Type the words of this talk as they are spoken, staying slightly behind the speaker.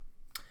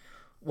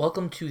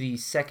Welcome to the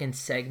second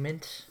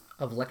segment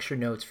of lecture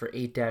notes for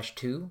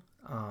 8-2.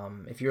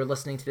 If you're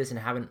listening to this and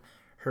haven't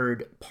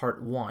heard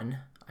part 1,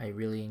 I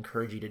really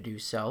encourage you to do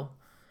so.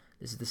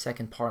 This is the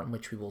second part in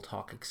which we will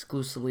talk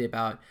exclusively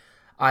about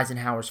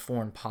Eisenhower's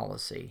foreign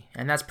policy.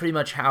 And that's pretty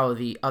much how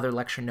the other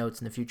lecture notes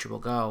in the future will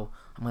go.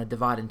 I'm going to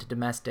divide into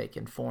domestic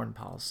and foreign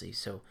policy.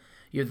 So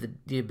you have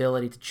the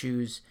ability to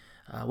choose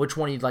which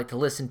one you'd like to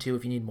listen to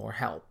if you need more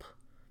help.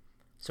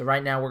 So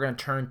right now we're going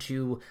to turn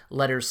to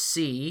letter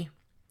C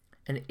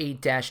and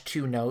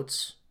 8-2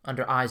 notes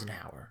under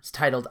Eisenhower. It's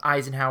titled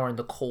Eisenhower and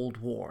the Cold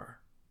War.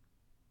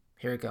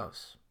 Here it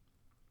goes.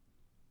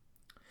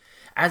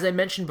 As I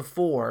mentioned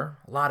before,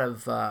 a lot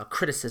of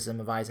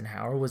criticism of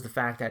Eisenhower was the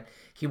fact that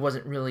he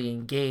wasn't really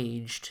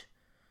engaged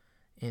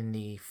in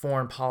the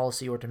foreign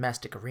policy or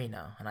domestic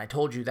arena. And I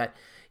told you that,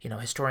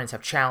 historians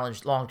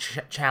have long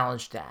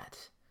challenged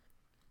that.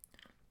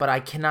 But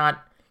I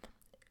cannot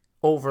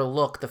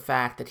overlook the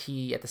fact that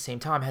he, at the same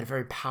time, had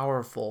very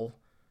powerful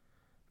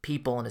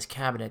people in his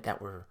cabinet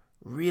that were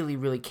really,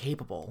 really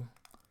capable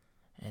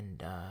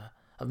and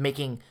of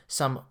making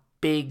some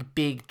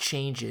big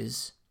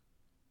changes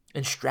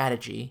in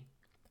strategy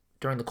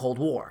during the Cold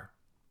War.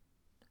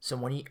 So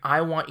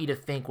I want you to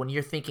think, when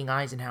you're thinking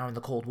Eisenhower in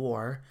the Cold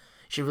War,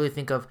 you should really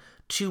think of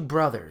two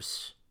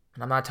brothers.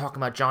 And I'm not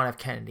talking about John F.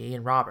 Kennedy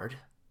and Robert.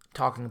 I'm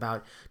talking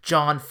about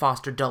John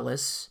Foster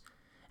Dulles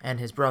and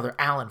his brother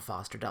Alan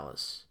Foster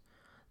Dulles,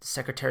 the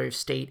Secretary of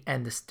State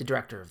and the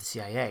Director of the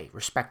CIA,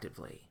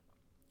 respectively.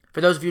 For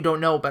those of you who don't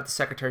know about the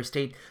Secretary of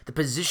State, the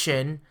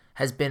position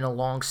has been a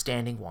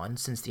long-standing one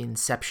since the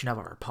inception of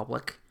our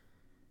republic.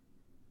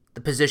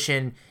 The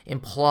position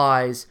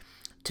implies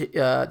to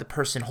the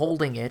person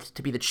holding it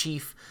to be the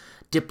chief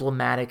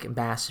diplomatic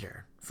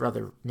ambassador for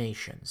other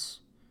nations.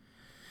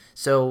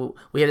 So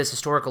we have this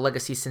historical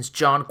legacy since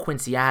John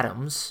Quincy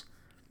Adams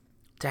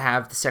to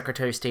have the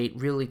Secretary of State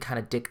really kind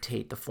of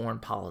dictate the foreign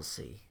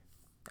policy,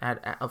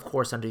 of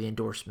course under the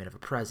endorsement of a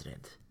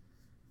president.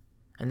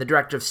 And the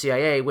Director of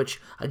CIA, which,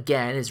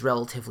 again, is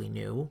relatively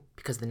new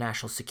because of the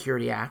National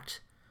Security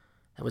Act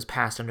that was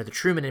passed under the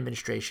Truman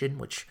administration,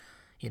 which,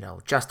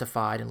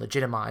 justified and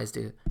legitimized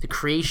the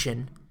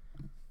creation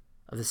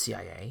of the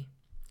CIA,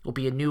 will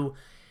be a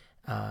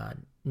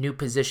new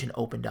position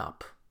opened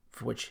up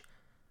for which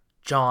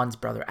John's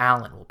brother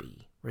Alan will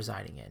be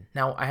residing in.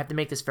 Now, I have to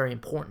make this very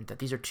important that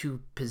these are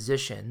two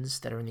positions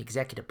that are in the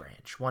executive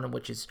branch, one of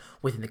which is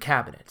within the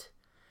cabinet.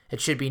 It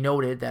should be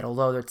noted that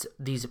although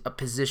these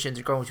positions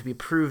are going to be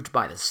approved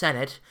by the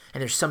Senate, and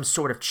there's some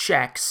sort of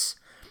checks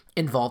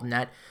involved in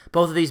that,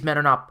 both of these men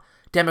are not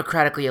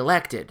democratically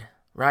elected,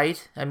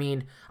 right? I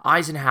mean,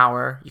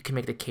 Eisenhower, you can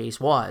make the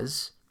case,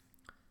 was.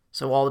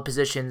 So all the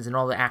positions and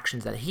all the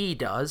actions that he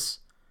does,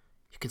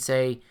 you could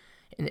say,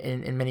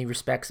 in many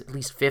respects, at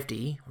least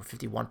 50 or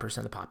 51%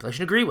 of the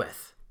population agree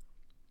with.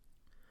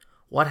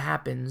 What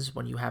happens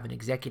when you have an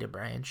executive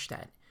branch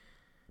that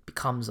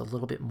becomes a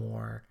little bit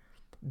more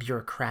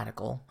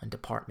bureaucratical and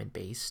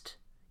department-based?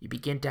 You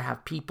begin to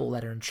have people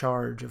that are in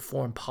charge of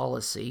foreign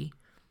policy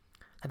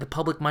that the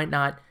public might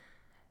not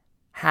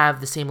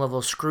have the same level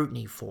of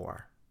scrutiny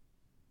for.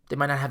 They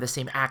might not have the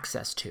same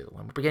access to.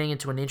 And we're getting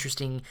into an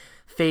interesting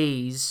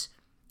phase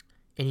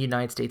in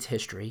United States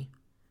history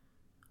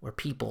where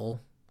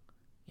people,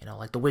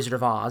 like the Wizard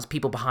of Oz,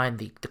 people behind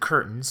the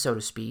curtain, so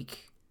to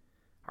speak,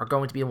 are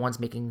going to be the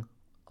ones making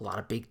a lot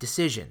of big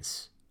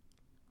decisions.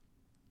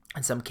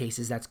 In some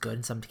cases, that's good.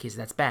 In some cases,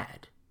 that's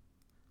bad.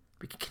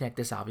 We can connect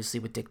this, obviously,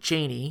 with Dick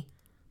Cheney,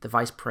 the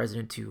vice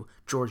president to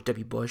George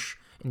W. Bush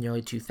in the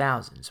early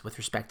 2000s with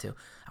respect to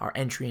our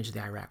entry into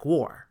the Iraq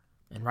War.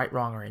 And right,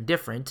 wrong, or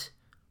indifferent,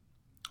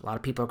 a lot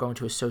of people are going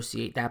to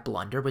associate that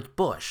blunder with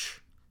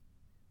Bush.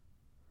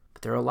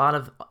 But there are a lot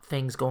of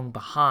things going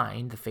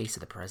behind the face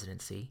of the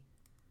presidency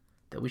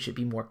that we should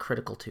be more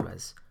critical to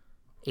as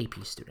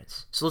AP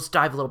students. So let's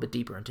dive a little bit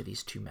deeper into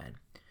these two men.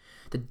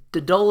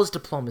 The Dulles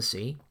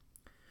diplomacy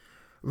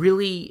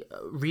really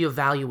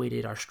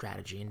reevaluated our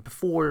strategy. And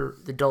before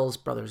the Dulles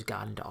brothers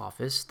got into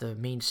office, the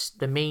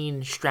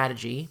main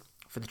strategy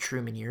for the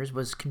Truman years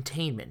was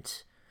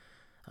containment,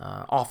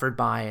 offered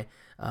by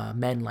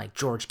men like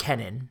George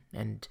Kennan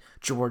and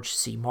George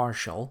C.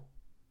 Marshall,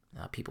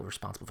 people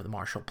responsible for the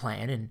Marshall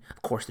Plan and,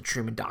 of course, the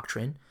Truman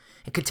Doctrine.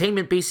 And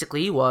containment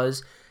basically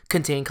was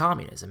contain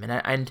communism.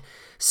 And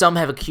some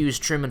have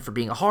accused Truman for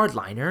being a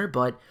hardliner,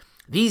 but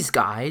these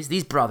guys,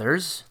 these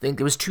brothers, think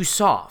it was too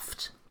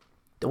soft.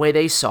 The way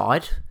they saw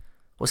it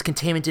was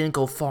containment didn't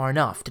go far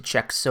enough to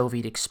check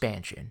Soviet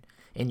expansion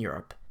in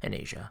Europe and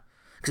Asia.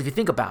 Because if you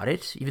think about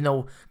it, even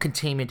though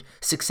containment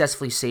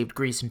successfully saved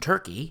Greece and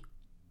Turkey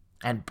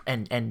and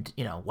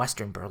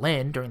Western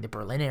Berlin during the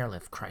Berlin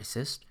airlift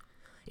crisis,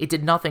 it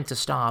did nothing to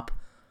stop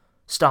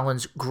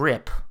Stalin's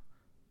grip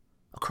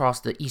across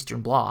the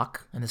Eastern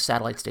Bloc and the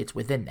satellite states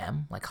within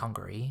them, like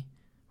Hungary,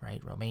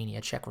 right,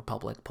 Romania, Czech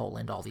Republic,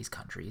 Poland, all these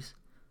countries.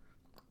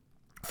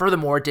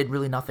 Furthermore, it did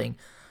really nothing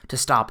to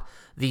stop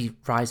the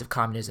rise of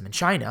communism in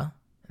China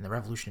and the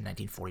revolution in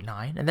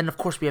 1949. And then, of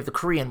course, we have the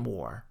Korean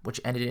War, which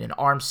ended in an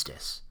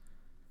armistice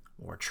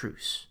or a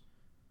truce.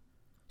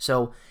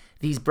 So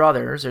these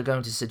brothers are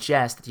going to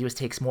suggest that the U.S.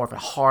 takes more of a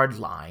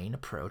hardline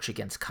approach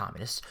against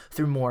communists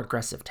through more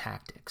aggressive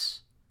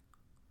tactics.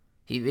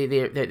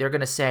 They're going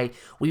to say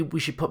we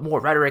should put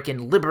more rhetoric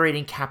in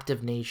liberating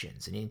captive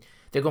nations, and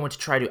they're going to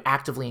try to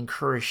actively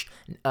encourage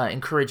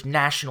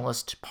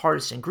nationalist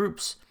partisan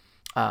groups,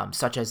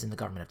 such as in the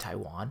government of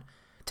Taiwan,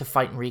 to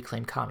fight and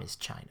reclaim communist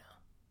China.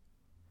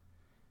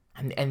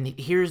 And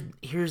here's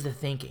the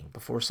thinking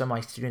before some of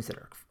my students that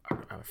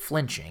are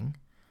flinching,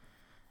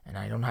 and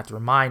I don't have to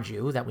remind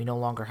you that we no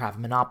longer have a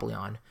monopoly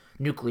on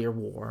nuclear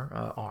war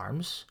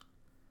arms.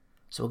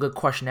 So a good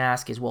question to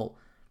ask is, well,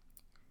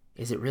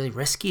 is it really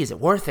risky? Is it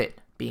worth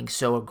it being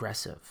so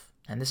aggressive?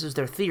 And this is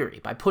their theory.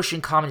 By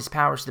pushing communist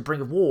powers to the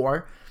brink of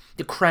war,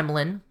 the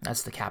Kremlin,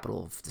 that's the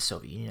capital of the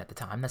Soviet Union at the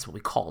time, that's what we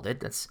called it.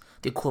 That's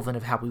the equivalent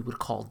of how we would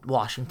call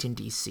Washington,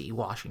 D.C.,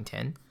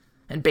 Washington,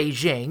 and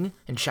Beijing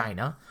in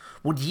China,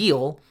 would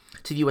yield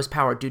to the U.S.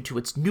 power due to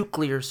its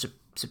nuclear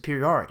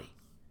superiority.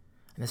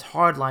 And this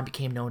hard line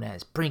became known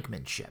as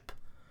brinkmanship.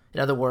 In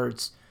other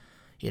words,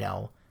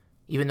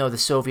 even though the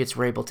Soviets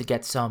were able to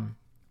get some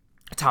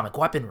atomic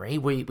weaponry,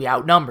 we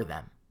outnumber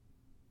them.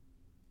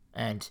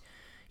 And,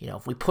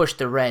 if we push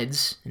the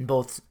Reds in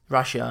both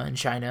Russia and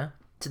China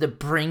to the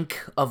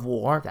brink of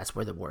war, that's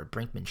where the word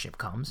brinkmanship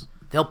comes,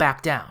 they'll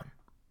back down.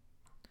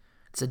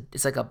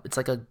 It's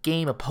like a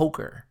game of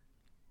poker.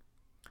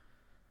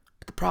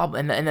 But the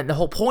problem, and then the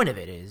whole point of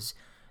it is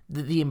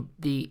the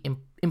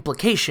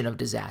implication of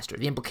disaster,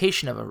 the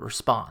implication of a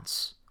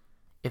response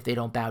if they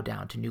don't bow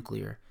down to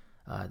the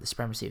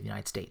supremacy of the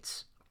United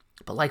States.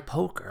 But like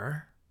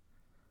poker,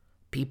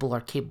 people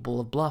are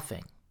capable of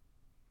bluffing.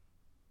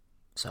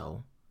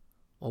 So,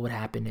 what would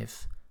happen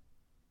if,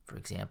 for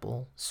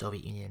example,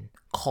 Soviet Union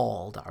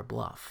called our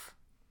bluff?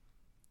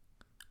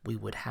 We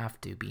would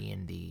have to be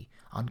in the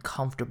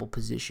uncomfortable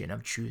position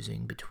of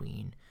choosing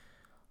between,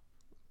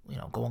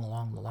 going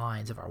along the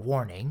lines of our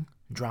warning,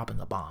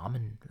 dropping a bomb,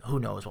 and who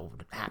knows what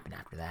would happen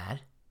after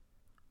that.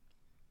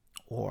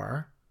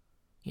 Or,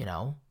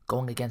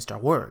 going against our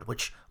word,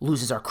 which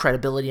loses our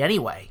credibility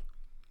anyway.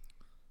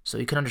 So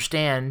you can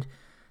understand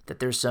that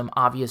there's some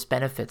obvious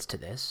benefits to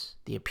this.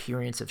 The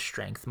appearance of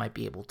strength might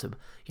be able to,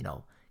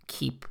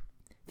 keep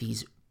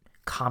these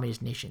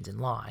communist nations in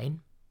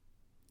line.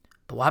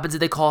 But what happens if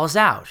they call us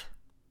out?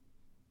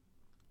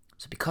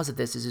 So because of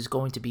this is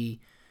going to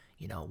be,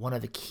 one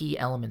of the key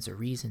elements or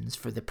reasons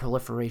for the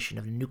proliferation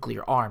of the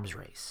nuclear arms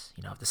race.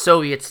 If the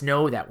Soviets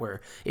know that we're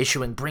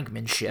issuing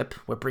brinkmanship,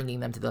 we're bringing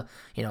them to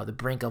the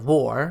brink of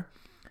war,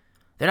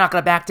 they're not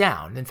going to back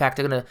down. In fact,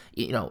 they're going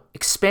to,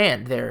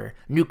 expand their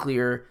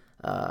nuclear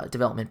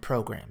development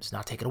programs,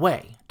 not take it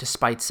away,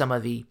 despite some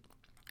of the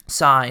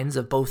signs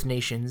of both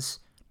nations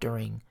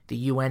during the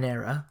UN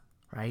era,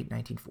 right,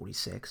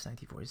 1946,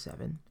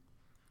 1947,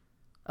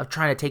 of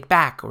trying to take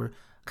back or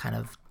kind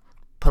of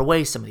put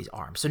away some of these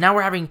arms. So now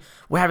we're having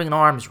an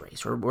arms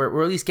race, or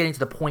we're at least getting to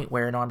the point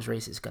where an arms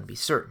race is going to be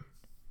certain.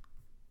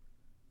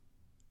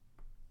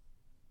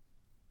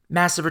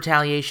 Massive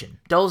retaliation.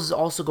 Dulles is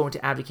also going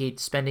to advocate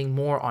spending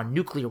more on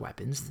nuclear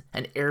weapons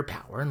and air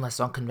power and less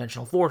on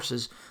conventional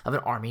forces of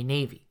an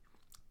army-navy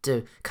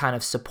to kind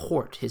of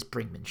support his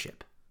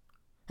brinkmanship.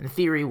 And the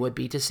theory would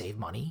be to save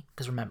money,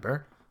 because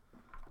remember,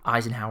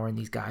 Eisenhower and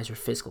these guys are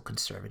fiscal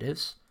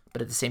conservatives,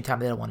 but at the same time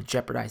they don't want to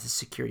jeopardize the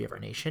security of our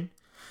nation.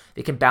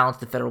 They can balance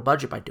the federal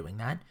budget by doing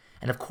that,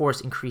 and of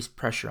course increase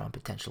pressure on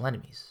potential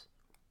enemies.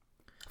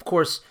 Of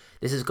course,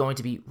 this is going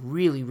to be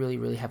really, really,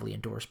 really heavily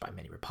endorsed by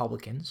many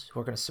Republicans who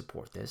are going to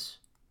support this.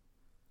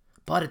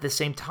 But at the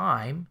same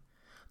time,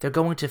 they're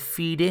going to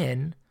feed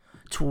in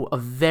to a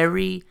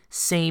very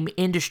same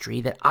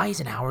industry that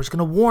Eisenhower is going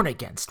to warn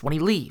against when he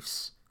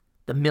leaves,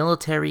 the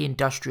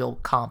military-industrial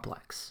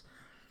complex.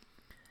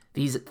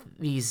 These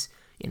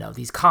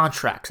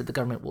contracts that the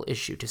government will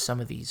issue to some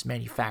of these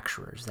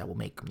manufacturers that will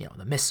make,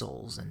 the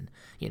missiles and,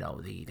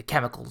 the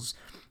chemicals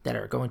that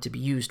are going to be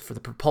used for the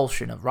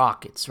propulsion of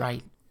rockets,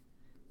 right?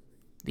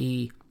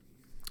 The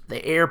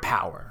air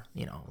power,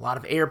 a lot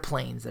of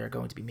airplanes that are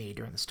going to be made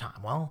during this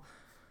time. Well,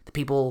 the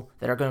people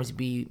that are going to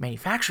be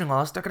manufacturing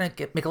all this, they're going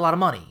to make a lot of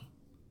money.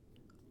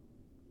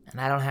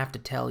 And I don't have to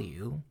tell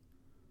you,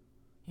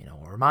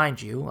 or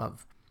remind you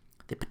of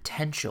the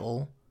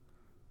potential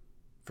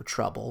for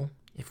trouble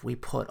if we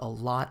put a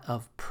lot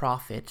of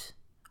profit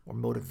or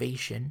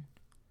motivation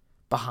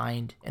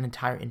behind an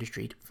entire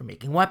industry for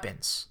making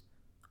weapons.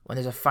 When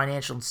there's a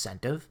financial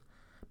incentive,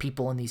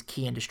 people in these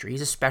key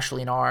industries,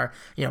 especially in our,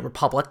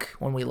 republic,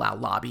 when we allow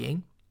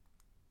lobbying,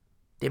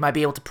 they might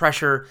be able to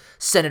pressure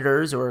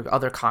senators or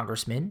other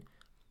congressmen,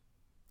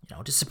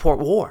 to support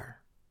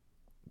war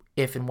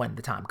if and when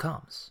the time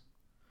comes.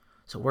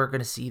 So we're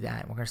going to see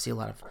that. We're going to see a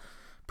lot of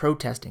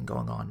protesting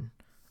going on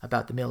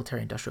about the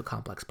military-industrial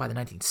complex by the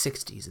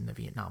 1960s in the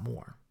Vietnam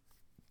War.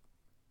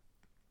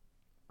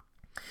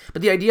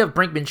 But the idea of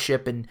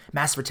brinkmanship and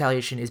mass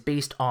retaliation is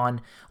based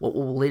on what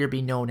will later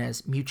be known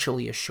as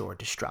mutually assured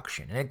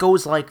destruction. And it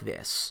goes like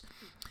this.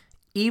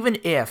 Even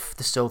if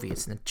the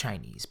Soviets and the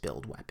Chinese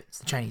build weapons,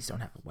 the Chinese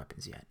don't have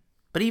weapons yet,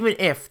 But even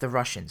if the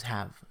Russians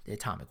have the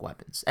atomic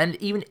weapons, and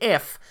even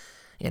if,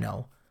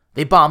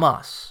 they bomb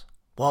us,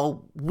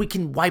 well, we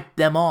can wipe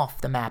them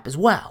off the map as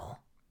well.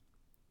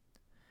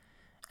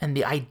 And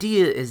the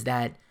idea is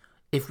that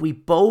if we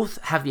both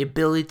have the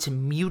ability to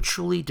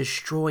mutually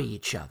destroy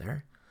each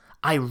other,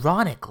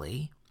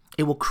 ironically,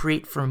 it will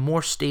create for a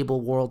more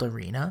stable world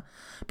arena,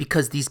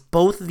 because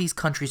both of these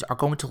countries are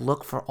going to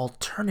look for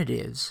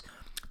alternatives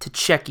to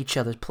check each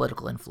other's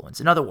political influence.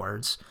 In other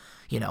words,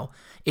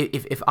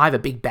 if I have a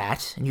big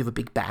bat and you have a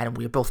big bat and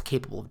we are both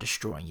capable of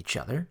destroying each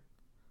other,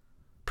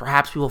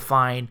 perhaps we will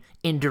find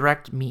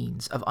indirect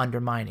means of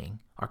undermining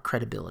our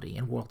credibility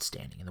and world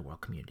standing in the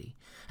world community.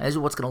 And this is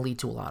what's going to lead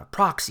to a lot of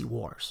proxy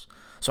wars.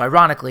 So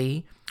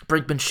ironically,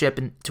 brinkmanship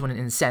in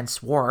a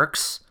sense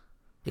works.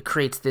 It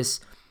creates this,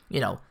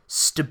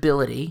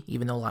 stability,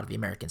 even though a lot of the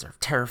Americans are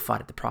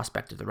terrified at the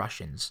prospect of the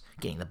Russians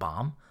getting the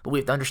bomb. But we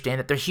have to understand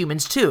that they're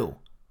humans too,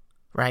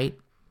 right?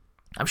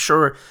 I'm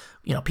sure,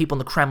 people in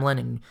the Kremlin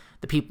and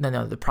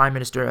the prime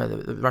minister,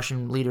 the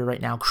Russian leader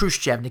right now,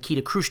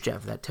 Nikita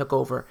Khrushchev, that took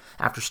over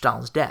after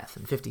Stalin's death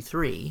in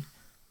 1953,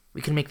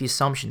 we can make the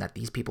assumption that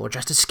these people are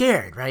just as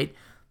scared, right?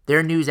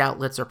 Their news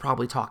outlets are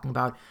probably talking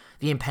about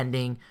the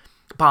impending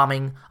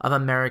bombing of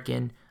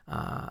American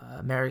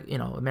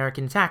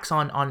attacks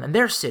on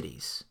their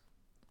cities.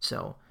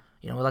 So,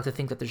 we like to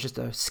think that there's just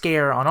a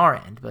scare on our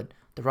end, but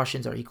the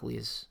Russians are equally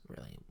as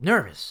really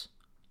nervous.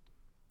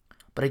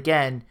 But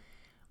again,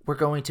 we're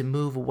going to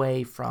move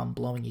away from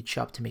blowing each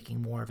up to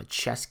making more of a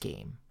chess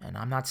game. And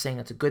I'm not saying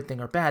that's a good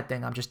thing or bad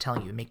thing. I'm just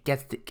telling you,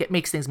 it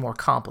makes things more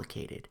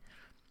complicated.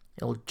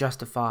 It'll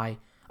justify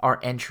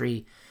our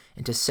entry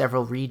into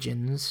several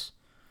regions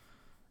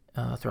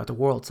throughout the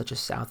world, such as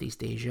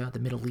Southeast Asia, the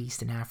Middle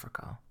East, and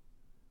Africa.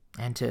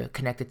 And to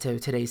connect it to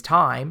today's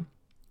time,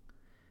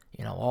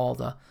 all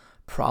the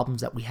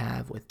problems that we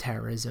have with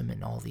terrorism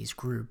and all these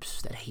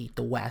groups that hate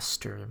the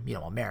West or,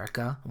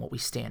 America and what we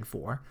stand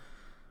for,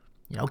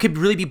 it could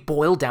really be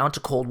boiled down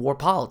to Cold War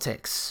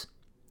politics.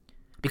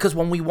 Because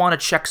when we want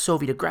to check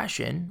Soviet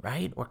aggression,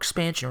 right, or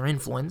expansion or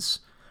influence,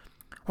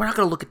 we're not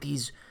going to look at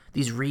these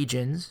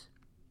regions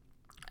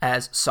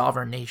as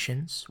sovereign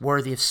nations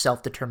worthy of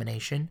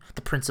self-determination,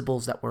 the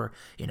principles that were,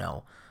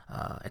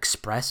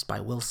 expressed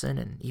by Wilson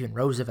and even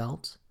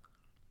Roosevelt.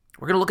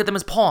 We're going to look at them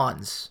as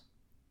pawns.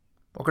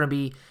 We're going to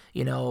be,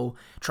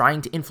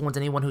 trying to influence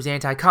anyone who's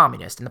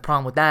anti-communist. And the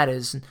problem with that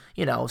is,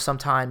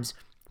 sometimes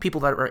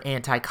people that are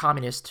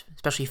anti-communist,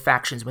 especially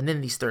factions within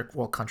these third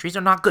world countries,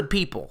 are not good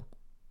people.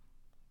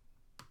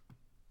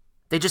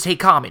 They just hate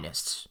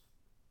communists.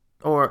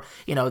 Or,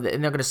 and they're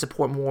going to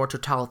support more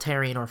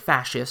totalitarian or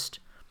fascist,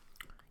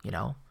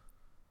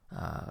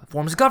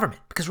 forms of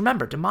government. Because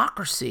remember,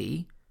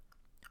 democracy,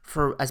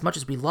 for as much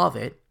as we love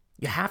it,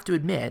 you have to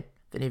admit,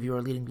 if any of you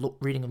are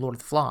reading Lord of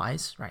the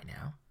Flies right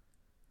now,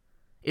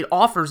 it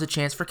offers a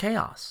chance for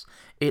chaos.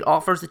 It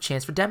offers a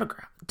chance for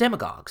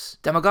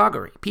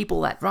demagoguery, people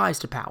that rise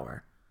to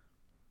power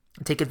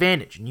and take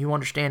advantage. And you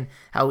understand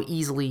how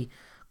easily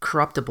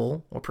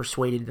corruptible or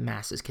persuaded the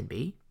masses can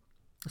be.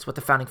 That's what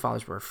the Founding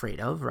Fathers were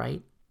afraid of,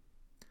 right?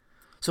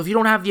 So if you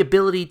don't have the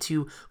ability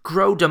to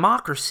grow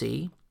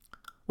democracy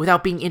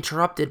without being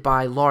interrupted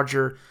by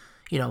larger,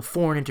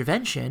 foreign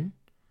intervention,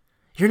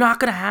 you're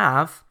not going to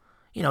have,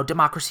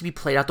 democracy be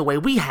played out the way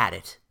we had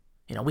it.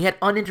 We had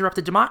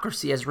uninterrupted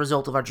democracy as a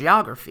result of our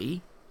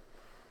geography.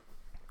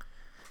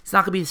 It's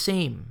not going to be the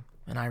same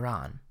in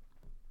Iran,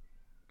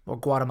 or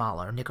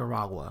Guatemala, or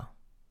Nicaragua,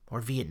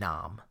 or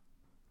Vietnam.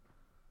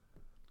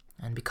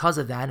 And because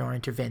of that, our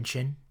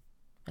intervention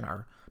and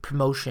our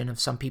promotion of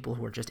some people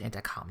who are just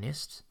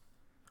anti-communists,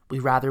 we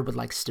rather would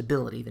like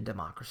stability than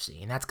democracy.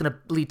 And that's going to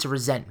lead to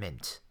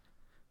resentment.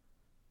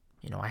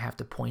 I have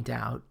to point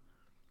out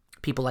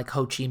people like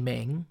Ho Chi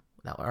Minh,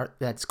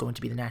 that's going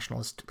to be the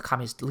nationalist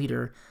communist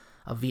leader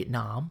of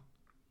Vietnam,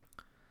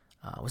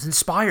 was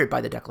inspired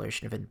by the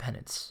Declaration of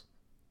Independence.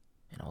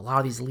 A lot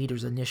of these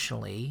leaders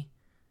initially,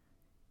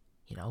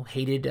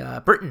 hated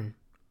Britain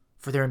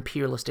for their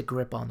imperialistic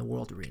grip on the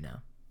world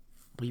arena.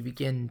 We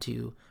begin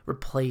to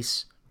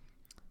replace,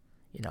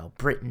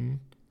 Britain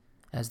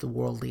as the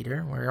world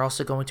leader. We're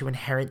also going to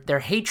inherit their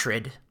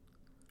hatred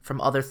from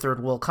other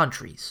third world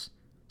countries.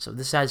 So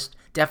this has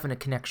definite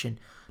connection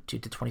to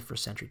the 21st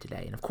century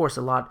today. And of course,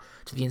 a lot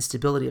to the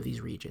instability of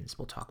these regions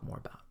we'll talk more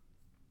about.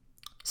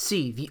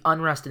 C, the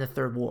unrest in the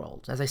third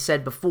world. As I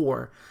said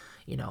before,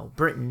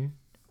 Britain,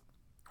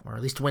 or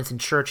at least Winston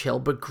Churchill,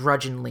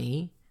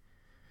 begrudgingly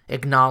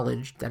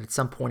acknowledged that at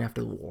some point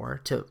after the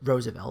war to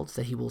Roosevelt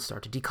that he will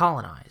start to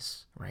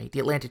decolonize, right? The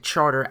Atlantic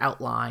Charter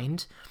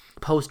outlined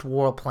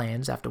post-war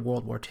plans after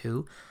World War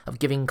II of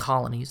giving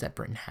colonies that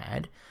Britain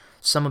had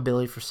some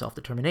ability for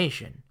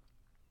self-determination,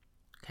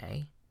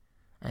 okay?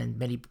 And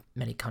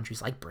many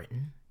countries like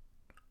Britain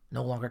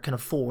no longer can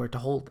afford to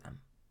hold them.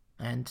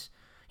 And,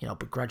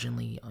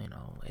 begrudgingly,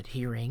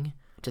 adhering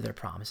to their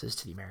promises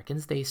to the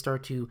Americans, they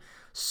start to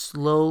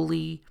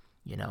slowly,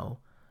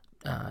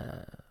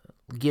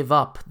 give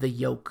up the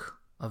yoke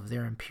of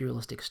their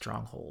imperialistic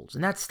strongholds.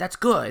 And that's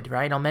good,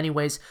 right? In many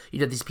ways, you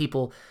have these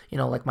people,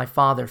 like my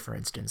father, for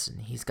instance,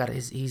 and he's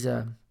Cypriot,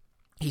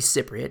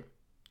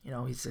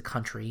 he's a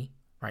country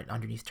right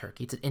underneath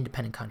Turkey. It's an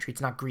independent country.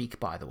 It's not Greek,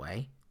 by the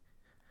way.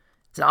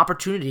 It's an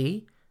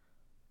opportunity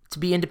to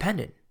be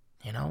independent,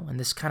 and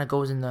this kind of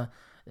goes in the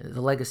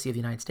legacy of the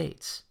United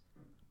States.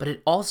 But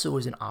it also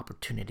is an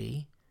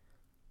opportunity,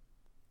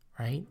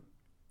 right,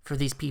 for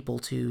these people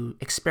to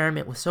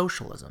experiment with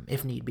socialism,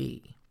 if need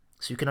be.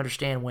 So you can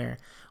understand where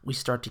we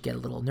start to get a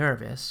little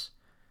nervous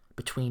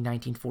between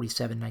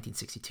 1947 and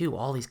 1962.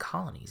 All these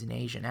colonies in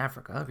Asia and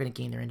Africa are going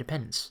to gain their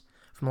independence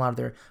from a lot of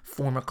their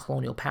former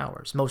colonial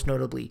powers, most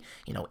notably,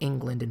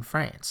 England and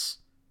France.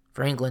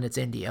 For England, it's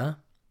India,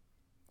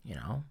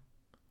 and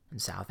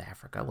South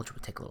Africa, which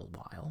would take a little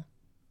while.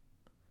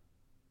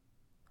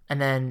 And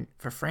then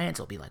for France,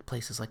 it'll be like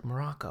places like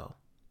Morocco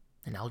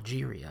and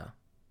Algeria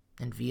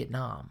and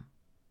Vietnam.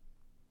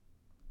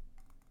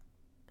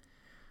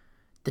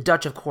 The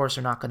Dutch, of course,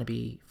 are not going to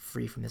be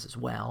free from this as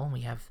well.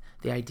 We have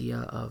the idea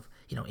of,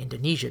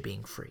 Indonesia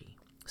being free.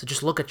 So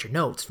just look at your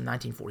notes from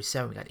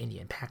 1947. We got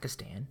India and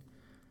Pakistan,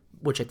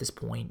 which at this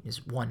point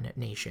is one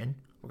nation.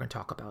 We're going to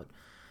talk about,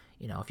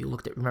 if you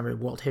remember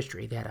world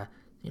history, they had to,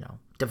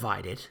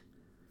 divide it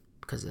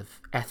because of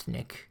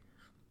ethnic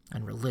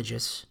and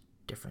religious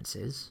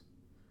differences.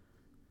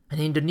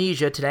 And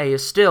Indonesia today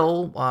is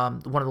still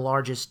one of the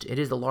largest. It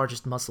is the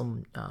largest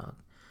Muslim,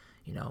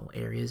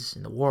 areas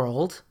in the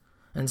world,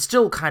 and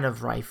still kind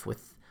of rife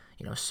with,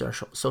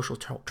 social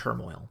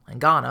turmoil.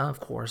 And Ghana, of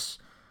course,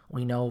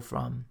 we know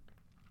from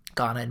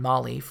Ghana and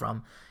Mali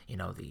from,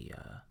 the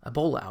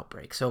Ebola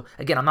outbreak. So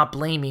again, I'm not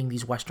blaming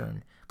these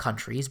Western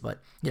countries,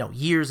 but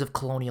years of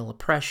colonial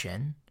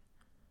oppression.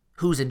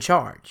 Who's in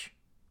charge?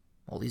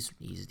 Well, these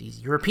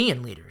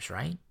European leaders,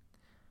 right?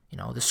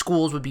 The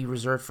schools would be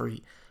reserved for,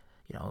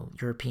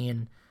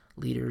 European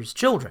leaders'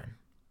 children.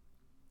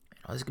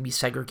 There's going to be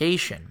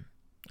segregation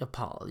of,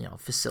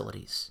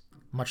 facilities,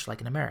 much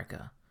like in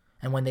America.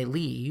 And when they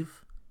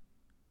leave,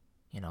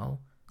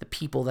 the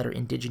people that are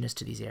indigenous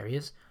to these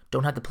areas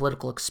don't have the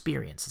political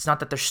experience. It's not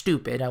that they're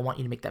stupid. I want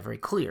you to make that very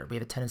clear. We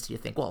have a tendency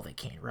to think, well, they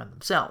can't run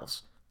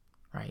themselves,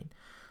 right?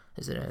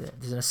 There's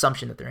an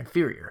assumption that they're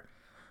inferior.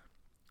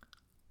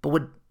 But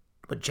would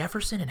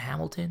Jefferson and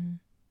Hamilton,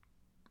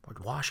 or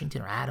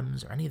Washington or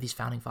Adams, or any of these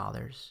founding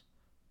fathers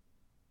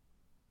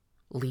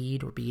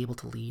lead or be able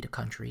to lead a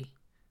country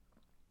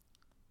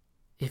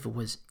if it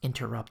was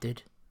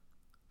interrupted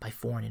by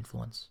foreign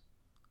influence?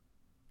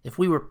 If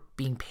we were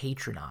being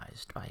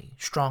patronized by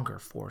stronger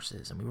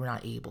forces and we were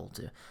not able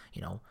to,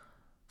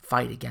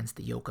 fight against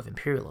the yoke of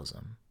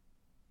imperialism,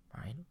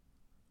 right?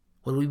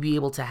 Would we be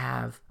able to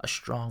have a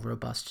strong,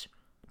 robust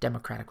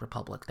democratic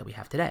republic that we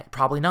have today?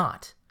 Probably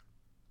not.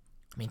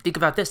 I mean, think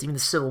about this. Even the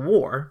Civil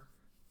War,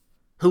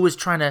 who was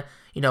trying to,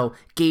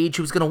 gauge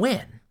who was going to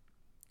win?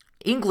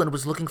 England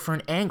was looking for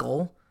an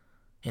angle,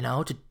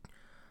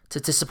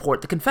 to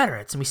support the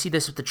Confederates. And we see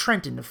this with the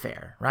Trenton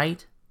affair,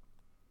 right?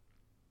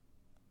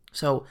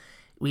 So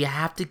we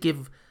have to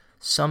give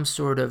some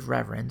sort of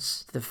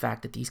reverence to the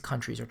fact that these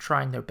countries are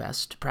trying their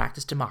best to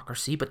practice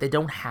democracy, but they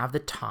don't have the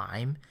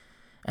time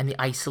and the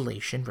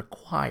isolation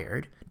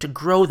required to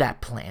grow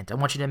that plant. I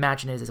want you to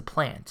imagine it as a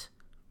plant,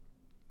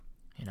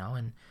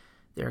 and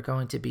they're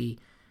going to be,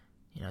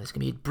 there's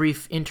going to be a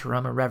brief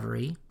interim, a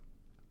reverie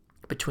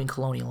between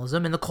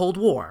colonialism and the Cold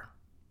War.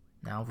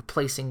 Now,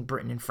 replacing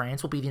Britain and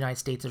France will be the United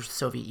States or the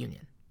Soviet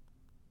Union.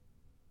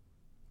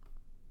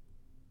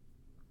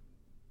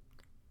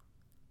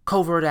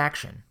 Covert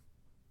action.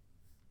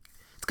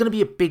 It's going to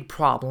be a big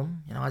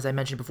problem. As I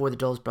mentioned before, the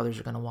Dulles brothers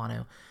are going to want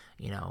to,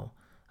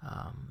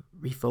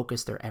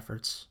 refocus their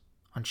efforts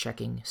on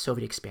checking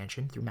Soviet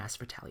expansion through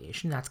massive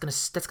retaliation. That's going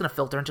to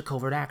filter into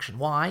covert action.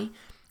 Why?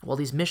 Well,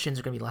 these missions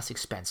are going to be less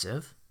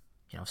expensive.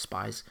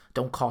 Spies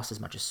don't cost as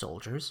much as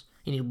soldiers.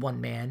 You need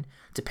one man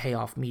to pay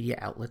off media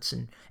outlets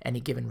in any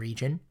given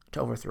region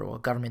to overthrow a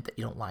government that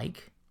you don't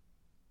like.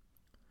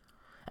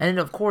 And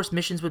of course,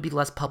 missions would be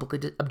less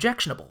publicly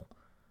objectionable,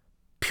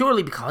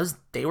 purely because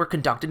they were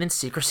conducted in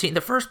secrecy in the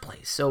first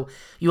place. So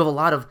you have a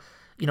lot of,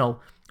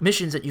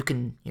 missions that you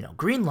can,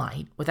 green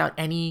light without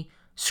any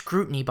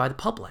scrutiny by the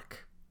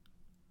public.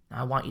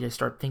 Now, I want you to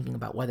start thinking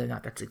about whether or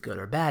not that's a good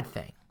or bad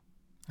thing.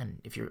 And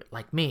if you're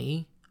like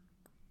me,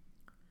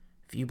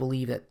 if you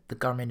believe that the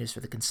government is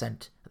for the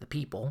consent of the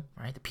people,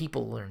 right? The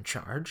people are in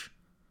charge.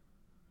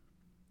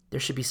 There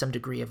should be some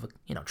degree of,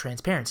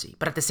 transparency.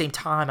 But at the same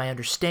time, I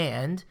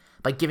understand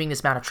by giving this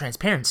amount of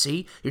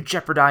transparency, you're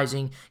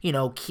jeopardizing,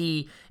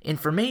 key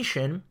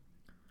information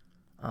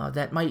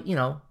that might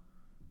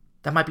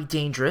be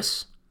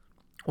dangerous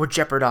or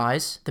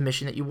jeopardize the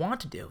mission that you want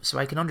to do. So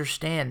I can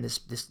understand this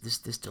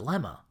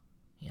dilemma,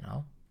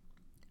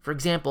 For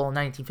example, in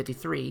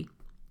 1953,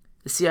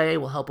 the CIA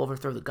will help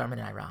overthrow the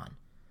government in Iran.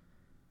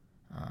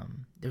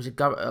 There's a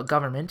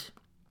government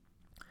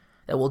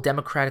that will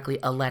democratically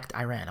elect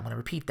Iran. I'm going to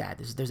repeat that.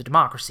 There's a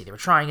democracy. They were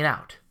trying it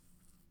out.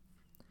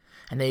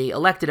 And they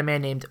elected a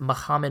man named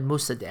Mohammad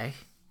Mossadegh,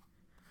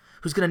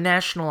 who's going to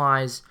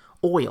nationalize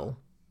oil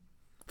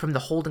from the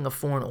holding of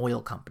foreign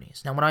oil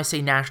companies. Now, when I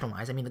say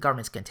nationalize, I mean the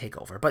government's going to take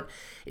over, but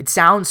it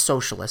sounds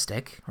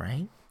socialistic,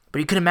 right? But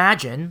you can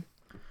imagine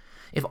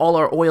if all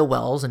our oil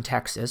wells in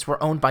Texas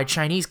were owned by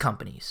Chinese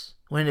companies.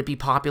 Wouldn't it be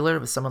popular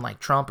with someone like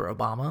Trump or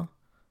Obama?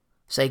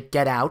 Say,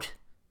 get out.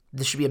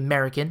 This should be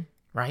American,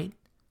 right?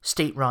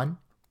 State-run.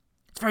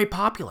 It's very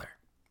popular.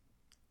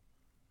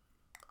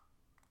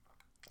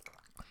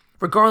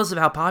 Regardless of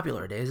how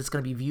popular it is, it's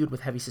going to be viewed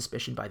with heavy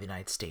suspicion by the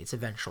United States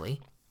eventually,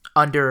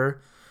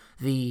 under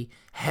the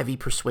heavy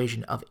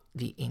persuasion of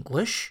the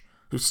English,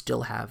 who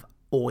still have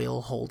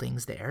oil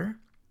holdings there.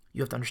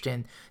 You have to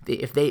understand,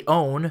 if they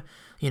own,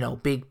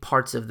 big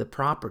parts of the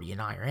property in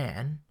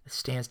Iran, it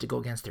stands to go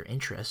against their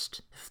interest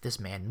if this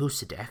man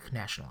Mossadegh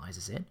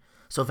nationalizes it.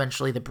 So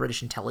eventually the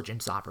British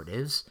intelligence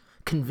operatives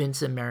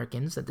convince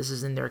Americans that this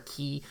is in their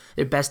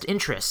best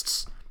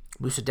interests.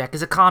 Mossadegh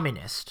is a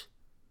communist.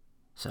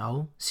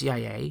 So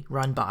CIA,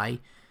 run by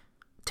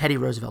Teddy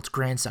Roosevelt's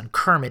grandson,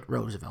 Kermit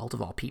Roosevelt,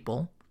 of all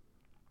people,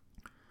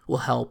 will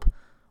help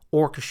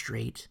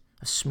orchestrate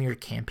a smear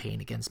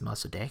campaign against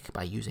Mossadegh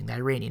by using the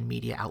Iranian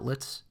media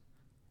outlets.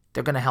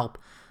 They're going to help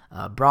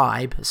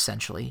bribe,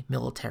 essentially,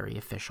 military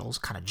officials,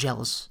 kind of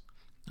jealous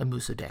of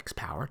Mossadegh's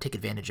power, take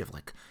advantage of,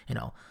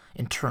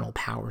 internal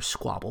power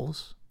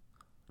squabbles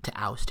to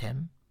oust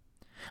him.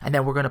 And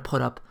then we're going to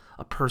put up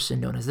a person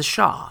known as the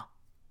Shah.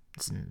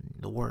 It's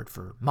the word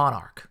for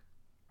monarch,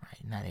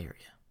 right, in that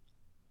area.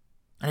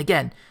 And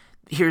again,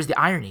 here's the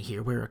irony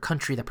here. We're a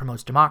country that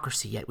promotes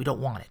democracy, yet we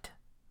don't want it.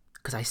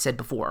 Because I said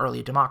before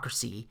earlier,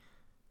 democracy,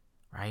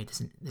 right,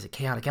 there's a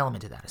chaotic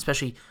element to that,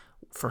 especially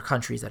for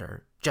countries that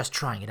are just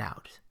trying it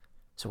out.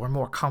 So we're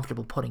more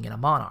comfortable putting in a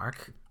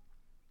monarch,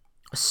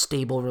 a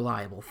stable,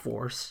 reliable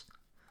force,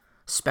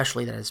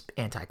 especially that is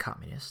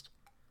anti-communist,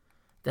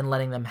 than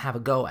letting them have a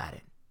go at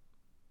it.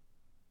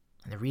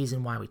 And the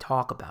reason why we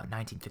talk about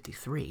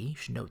 1953, you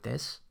should note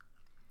this,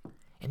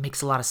 it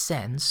makes a lot of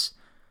sense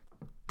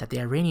that the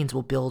Iranians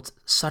will build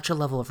such a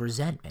level of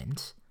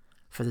resentment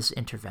for this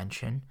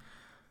intervention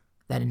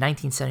that in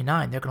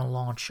 1979 they're going to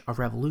launch a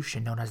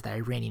revolution known as the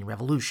Iranian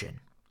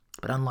Revolution.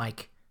 But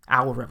unlike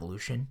our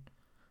revolution,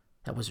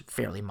 that was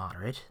fairly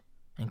moderate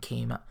and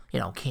came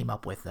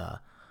up with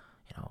a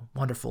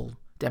wonderful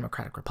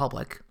democratic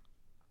republic,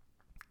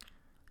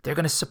 they're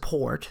going to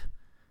support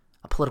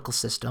a political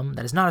system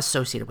that is not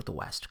associated with the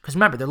West. Because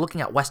remember, they're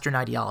looking at Western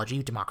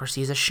ideology.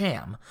 Democracy is a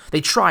sham.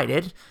 They tried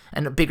it,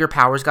 and bigger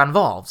powers got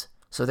involved.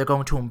 So they're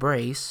going to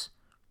embrace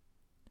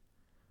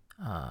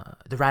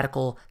the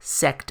radical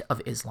sect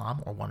of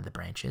Islam, or one of the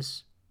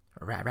branches,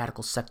 a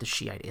radical sect of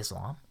Shiite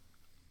Islam,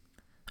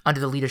 under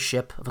the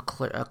leadership of a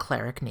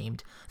cleric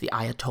named the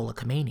Ayatollah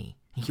Khomeini.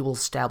 He will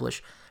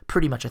establish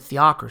pretty much a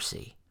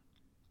theocracy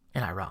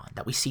in Iran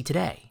that we see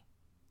today.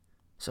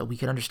 So we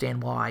can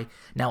understand why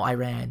now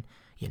Iran,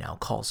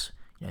 calls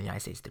the United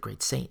States the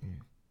Great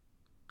Satan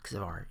because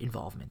of our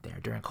involvement there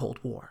during Cold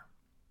War.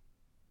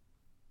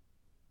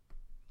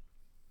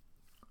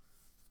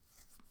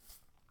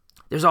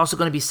 There's also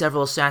going to be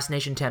several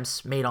assassination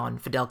attempts made on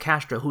Fidel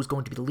Castro, who's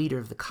going to be the leader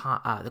of the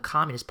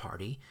Communist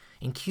Party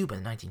in Cuba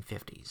in the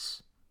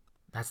 1950s.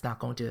 That's not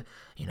going to,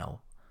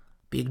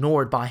 be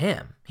ignored by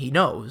him. He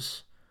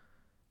knows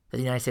that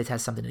the United States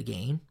has something to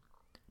gain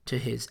to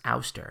his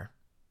ouster,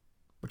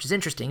 which is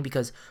interesting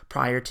because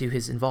prior to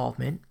his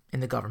involvement in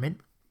the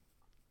government,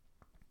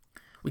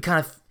 we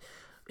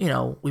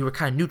were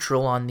kind of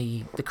neutral on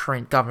the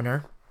current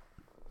governor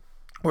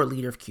or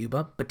leader of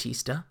Cuba,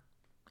 Batista.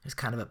 He's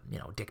kind of a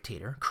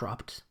dictator,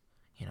 corrupt,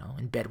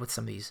 in bed with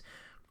some of these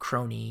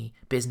crony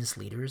business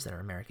leaders that are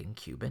American and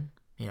Cuban,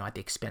 at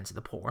the expense of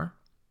the poor,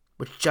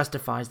 which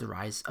justifies the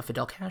rise of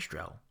Fidel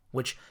Castro,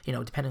 which,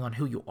 depending on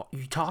who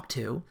you talk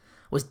to,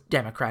 was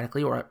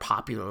democratically or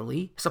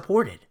popularly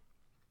supported.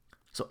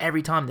 So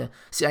every time the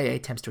CIA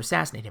attempts to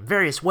assassinate him,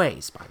 various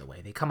ways, by the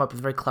way, they come up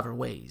with very clever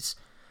ways.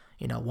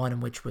 One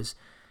in which was,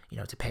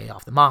 to pay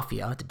off the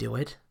mafia to do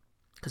it,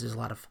 because there's a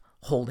lot of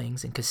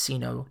holdings and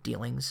casino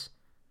dealings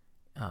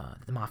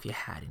that the mafia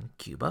had in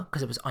Cuba,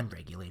 because it was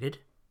unregulated.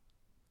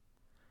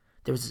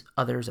 There was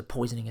others of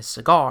poisoning his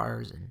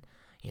cigars, and,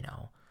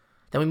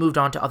 then we moved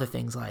on to other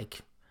things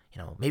like,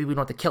 maybe we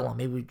don't have to kill him,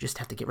 maybe we just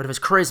have to get rid of his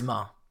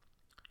charisma,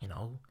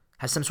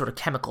 has some sort of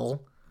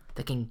chemical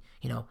that can,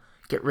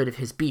 get rid of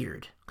his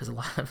beard, because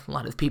a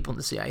lot of people in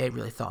the CIA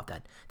really thought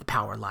that the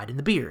power lied in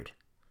the beard,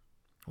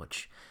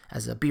 which,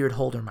 as a beard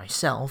holder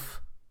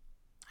myself,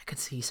 I could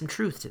see some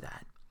truth to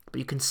that. But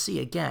you can see,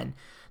 again,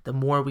 the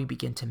more we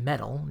begin to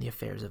meddle in the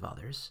affairs of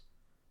others,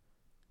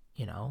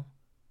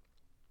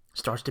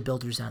 starts to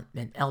build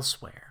resentment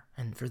elsewhere.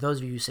 And for those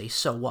of you who say,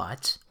 so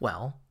what?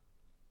 Well,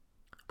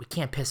 we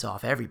can't piss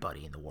off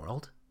everybody in the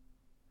world.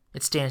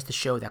 It stands to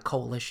show that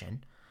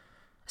coalition,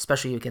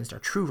 especially against our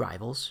true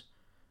rivals,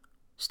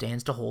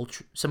 stands to hold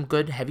some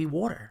good heavy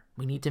water.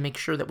 We need to make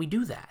sure that we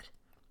do that.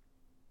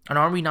 And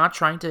are we not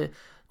trying to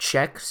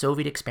check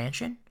Soviet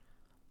expansion?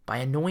 By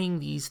annoying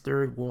these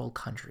third world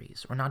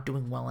countries, we're not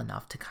doing well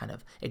enough to kind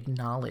of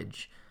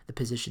acknowledge the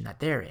position that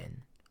they're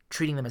in,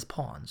 treating them as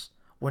pawns.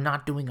 We're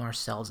not doing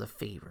ourselves a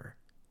favor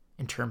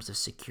in terms of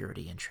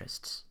security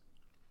interests.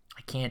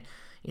 I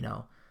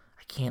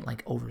can't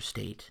like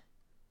overstate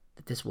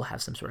that this will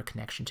have some sort of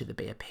connection to the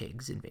Bay of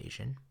Pigs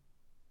invasion.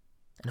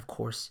 And of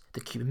course, the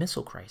Cuban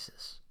Missile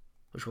Crisis,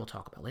 which we'll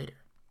talk about later.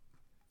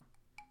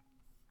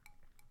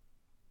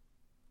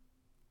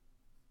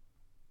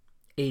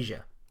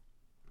 Asia.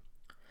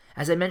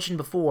 As I mentioned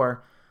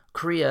before,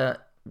 Korea,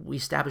 we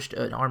established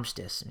an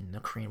armistice in the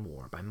Korean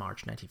War by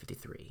March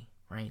 1953,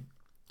 right?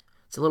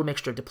 It's a little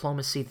mixture of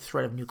diplomacy, the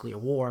threat of nuclear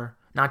war,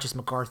 not just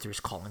MacArthur's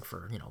calling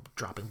for,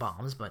 dropping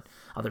bombs, but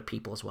other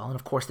people as well. And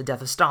of course, the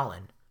death of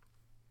Stalin.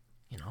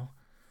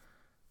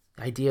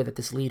 The idea that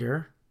this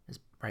leader is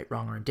right,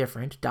 wrong, or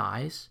indifferent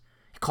dies.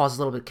 It causes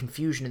a little bit of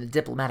confusion in the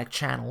diplomatic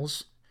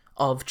channels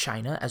of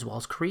China as well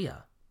as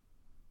Korea.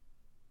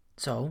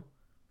 So,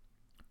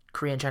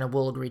 Korea and China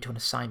will agree to an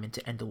assignment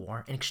to end the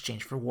war in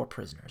exchange for war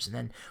prisoners. And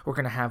then we're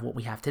going to have what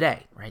we have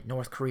today, right?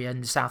 North Korea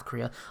and South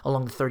Korea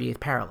along the 38th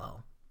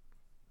parallel.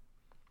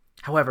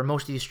 However,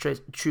 most of these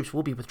troops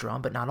will be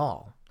withdrawn, but not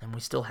all. And we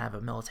still have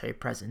a military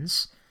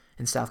presence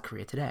in South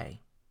Korea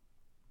today.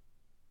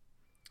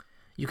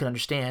 You can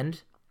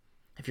understand,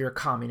 if you're a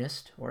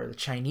communist, or the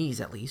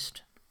Chinese at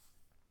least,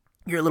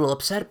 you're a little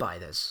upset by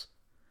this.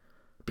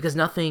 Because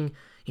nothing,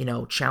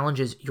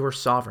 challenges your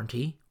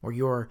sovereignty or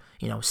your,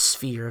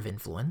 sphere of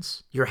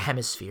influence, your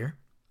hemisphere,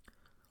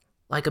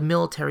 like a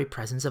military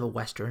presence of a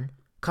Western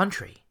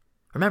country.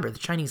 Remember, the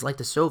Chinese, like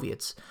the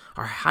Soviets,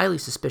 are highly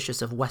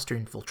suspicious of Western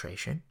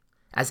infiltration,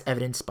 as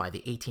evidenced by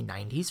the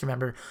 1890s.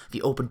 Remember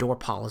the open door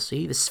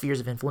policy, the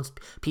spheres of influence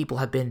people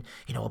have been,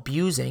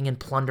 abusing and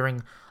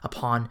plundering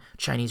upon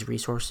Chinese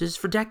resources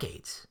for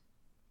decades.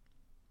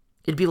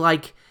 It'd be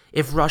like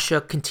if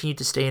Russia continued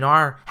to stay in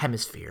our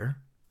hemisphere,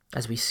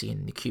 as we see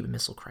in the Cuban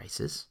Missile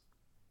Crisis,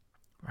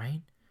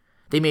 right?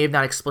 They may have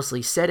not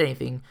explicitly said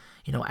anything,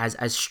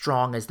 as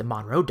strong as the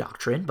Monroe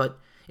Doctrine, but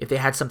if they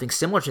had something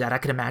similar to that, I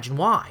could imagine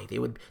why. They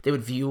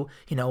would view,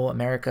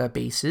 America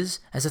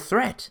bases as a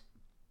threat.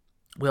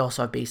 We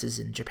also have bases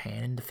in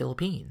Japan and the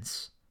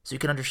Philippines. So you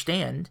can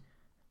understand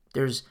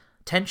there's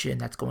tension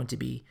that's going to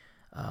be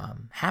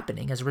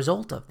happening as a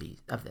result of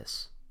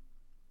this.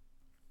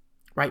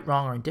 Right,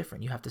 wrong, or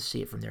indifferent, you have to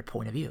see it from their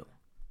point of view.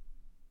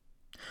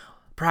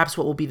 Perhaps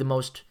what will be the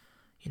most,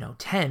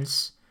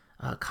 tense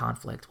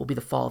conflict will be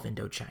the fall of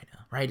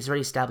Indochina, right? It's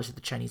already established that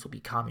the Chinese will be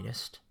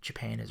communist.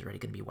 Japan is already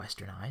going to be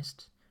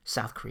westernized.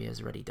 South Korea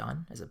is already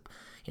done,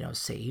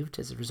 saved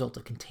as a result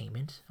of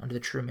containment under the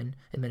Truman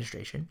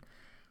administration.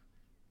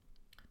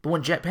 But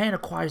when Japan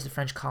acquires the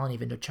French colony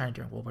of Indochina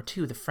during World War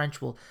II, the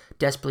French will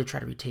desperately try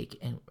to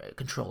retake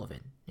control of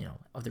it,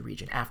 of the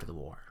region after the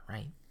war,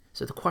 right?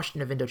 So the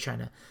question of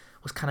Indochina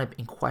was kind of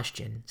in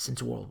question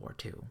since World War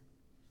II.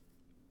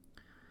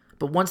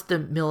 But once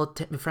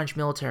the French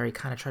military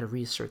kind of tried to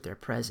reassert their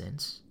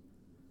presence,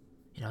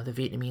 the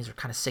Vietnamese are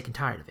kind of sick and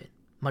tired of it,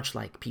 much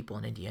like people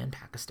in India and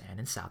Pakistan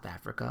and South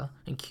Africa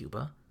and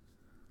Cuba.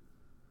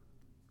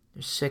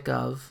 They're sick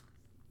of,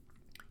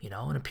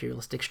 an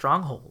imperialistic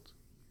stronghold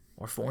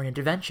or foreign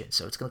intervention.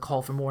 So it's going to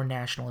call for more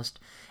nationalist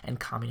and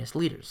communist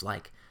leaders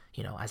like,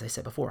 as I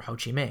said before, Ho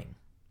Chi Minh.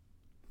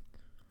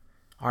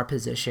 Our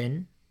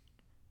position,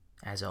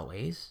 as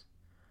always,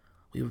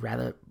 we would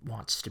rather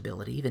want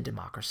stability than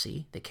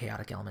democracy, the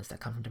chaotic elements that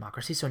come from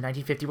democracy. So in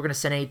 1950, we're going to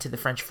send aid to the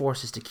French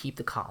forces to keep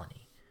the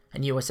colony.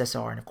 And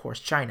USSR and, of course,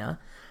 China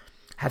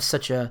have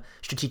such a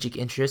strategic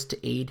interest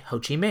to aid Ho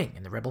Chi Minh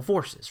and the rebel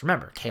forces.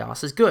 Remember,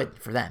 chaos is good,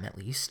 for them at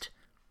least.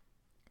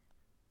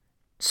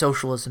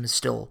 Socialism is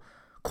still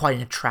quite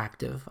an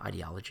attractive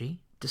ideology,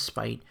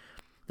 despite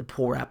the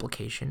poor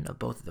application of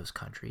both of those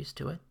countries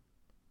to it,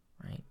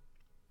 right?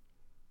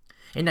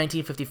 In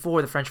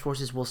 1954, the French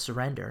forces will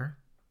surrender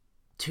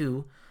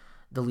to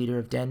the leader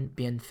of Dien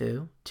Bien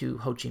Phu, to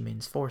Ho Chi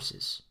Minh's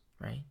forces,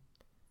 right?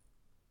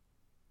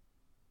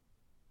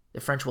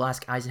 The French will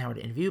ask Eisenhower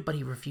to interview, but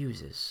he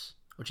refuses,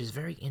 which is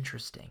very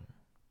interesting.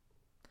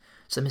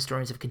 Some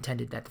historians have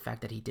contended that the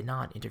fact that he did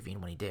not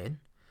intervene when he did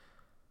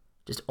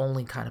just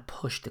only kind of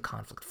pushed the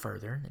conflict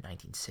further in the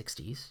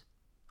 1960s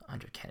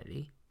under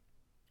Kennedy.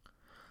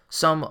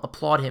 Some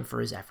applaud him for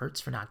his efforts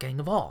for not getting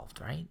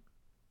involved, right?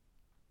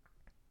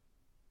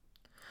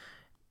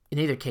 In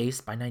either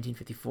case, by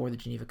 1954, the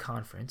Geneva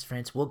Conference,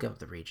 France will give up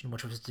the region,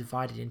 which was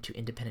divided into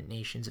independent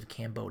nations of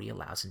Cambodia,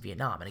 Laos, and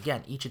Vietnam. And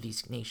again, each of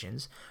these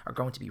nations are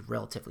going to be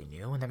relatively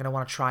new, and they're going to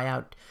want to try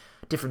out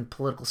different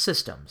political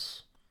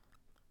systems.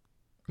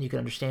 You can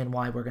understand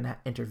why we're going to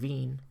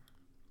intervene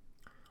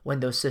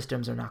when those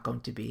systems are not going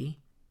to be,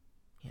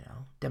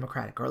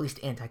 democratic, or at least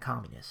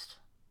anti-communist.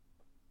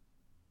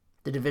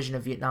 The division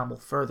of Vietnam will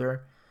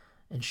further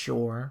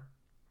ensure,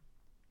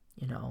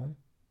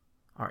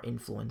 our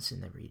influence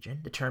in the region.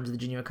 The terms of the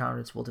Geneva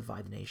Conference will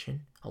divide the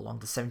nation along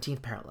the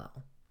 17th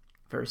parallel,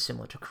 very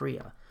similar to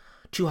Korea.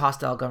 Two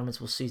hostile governments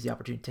will seize the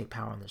opportunity to take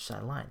power on their side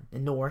of the line.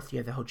 In the north, you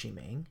have the Ho Chi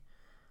Minh,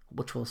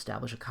 which will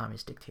establish a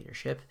communist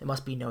dictatorship. It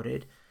must be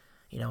noted,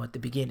 at the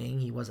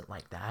beginning, he wasn't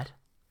like that.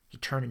 He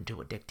turned into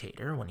a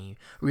dictator when he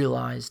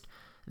realized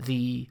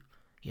the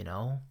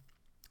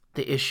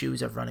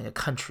issues of running a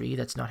country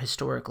that's not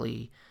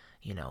historically,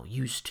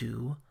 used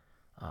to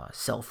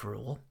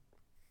self-rule.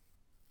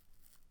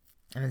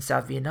 And then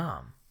South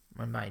Vietnam,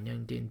 run by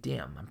Nguyen Dinh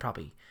Diem.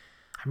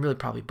 I'm really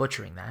probably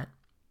butchering that.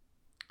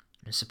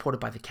 And supported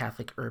by the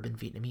Catholic urban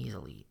Vietnamese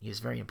elite. It's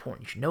very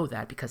important you should know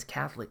that, because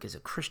Catholic is a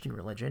Christian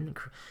religion,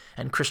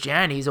 and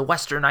Christianity is a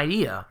Western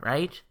idea,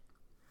 right?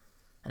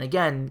 And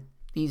again,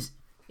 if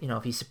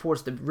he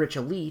supports the rich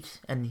elite,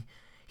 and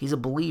he's a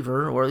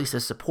believer, or at least a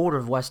supporter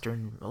of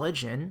Western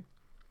religion,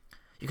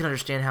 you can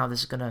understand how this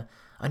is going to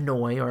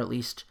annoy, or at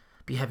least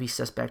be heavy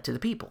suspect to the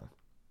people.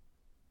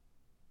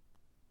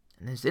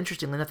 And it's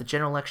interestingly enough, the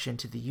general election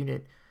to the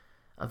unit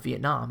of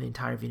Vietnam, the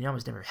entire Vietnam,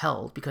 was never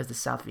held because the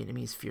South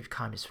Vietnamese feared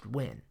communists would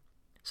win.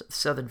 So the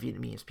Southern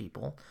Vietnamese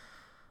people,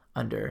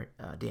 under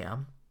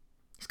Diem,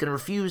 he's going to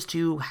refuse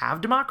to have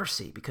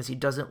democracy because he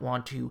doesn't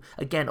want to,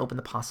 again, open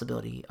the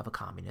possibility of a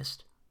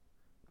communist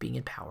being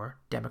in power,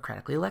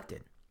 democratically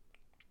elected.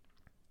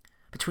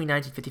 Between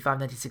 1955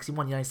 and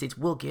 1961, the United States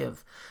will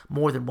give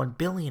more than $1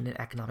 billion in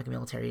economic and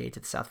military aid to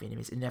the South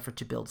Vietnamese in an effort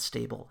to build a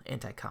stable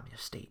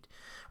anti-communist state.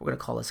 We're going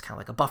to call this kind of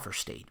like a buffer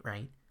state,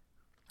 right?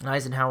 And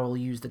Eisenhower will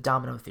use the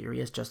domino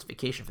theory as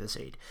justification for this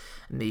aid.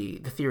 And the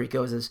theory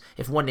goes as,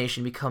 if one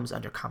nation becomes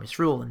under communist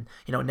rule, and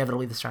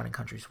inevitably the surrounding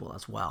countries will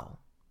as well.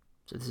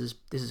 So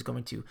this is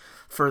going to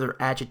further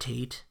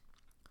agitate,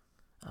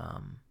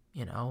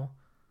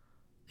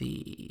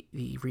 the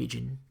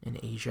region in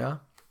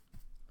Asia.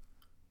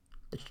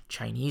 The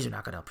Chinese are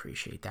not going to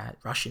appreciate that.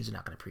 Russians are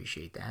not going to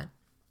appreciate that.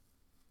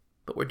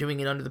 But we're doing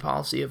it under the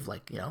policy of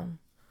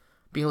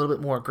being a little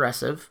bit more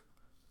aggressive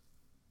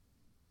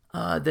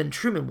than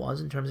Truman was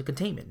in terms of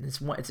containment.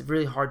 It's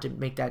really hard to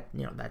make that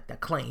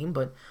that claim,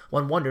 but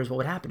one wonders what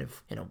would happen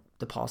if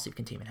the policy of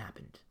containment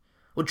happened.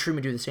 Would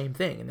Truman do the same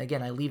thing? And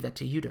again, I leave that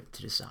to you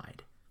to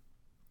decide.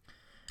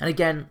 And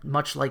again,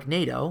 much like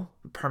NATO,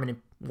 Permanent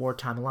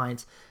Wartime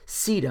Alliance,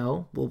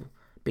 SEATO will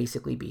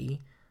basically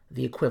be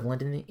the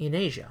equivalent in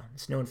Asia.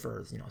 It's known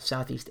for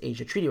Southeast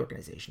Asia Treaty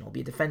Organization. It will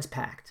be a defense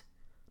pact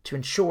to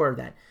ensure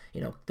that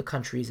the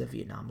countries of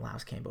Vietnam,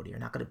 Laos, Cambodia are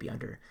not going to be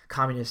under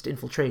communist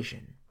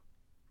infiltration.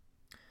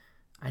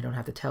 I don't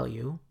have to tell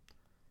you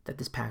that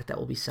this pact that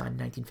will be signed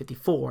in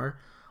 1954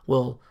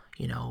 will,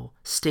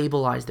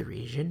 stabilize the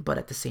region, but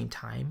at the same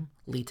time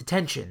lead to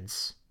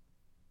tensions.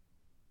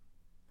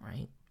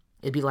 Right?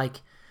 It'd be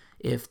like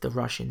if the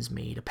Russians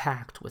made a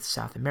pact with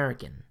South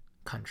American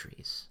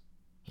countries,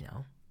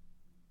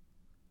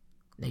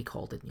 They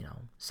called it,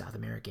 South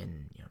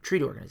American,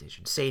 Treaty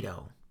Organization,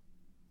 SATO.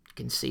 You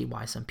can see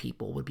why some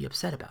people would be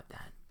upset about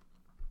that.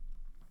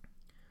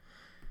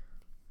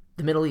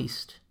 The Middle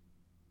East.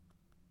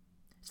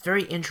 It's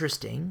very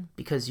interesting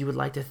because you would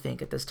like to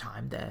think at this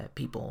time that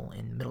people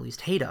in the Middle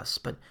East hate us,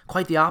 but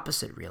quite the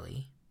opposite,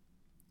 really.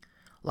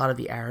 A lot of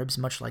the Arabs,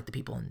 much like the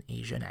people in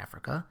Asia and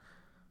Africa,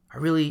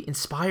 are really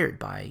inspired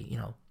by,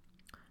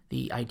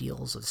 the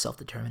ideals of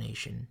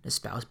self-determination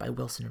espoused by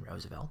Wilson and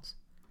Roosevelt.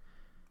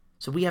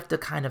 So we have to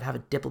kind of have a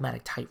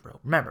diplomatic tightrope.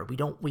 Remember,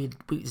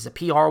 it's a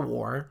PR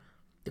war,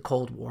 the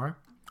Cold War.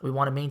 We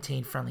want to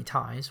maintain friendly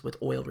ties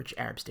with oil-rich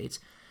Arab states,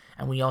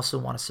 and we also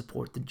want to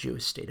support the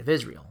Jewish state of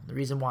Israel. The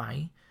reason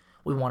why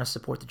we want to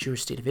support the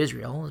Jewish state of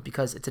Israel is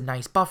because it's a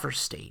nice buffer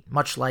state.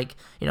 Much like,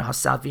 how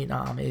South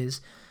Vietnam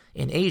is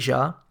in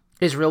Asia,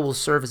 Israel will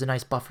serve as a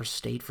nice buffer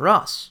state for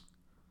us.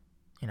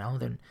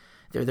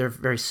 They're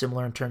very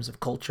similar in terms of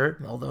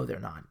culture, although they're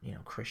not,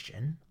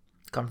 Christian.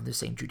 Come from the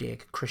same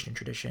Judaic Christian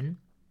tradition.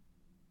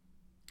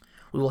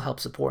 We will help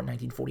support in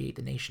 1948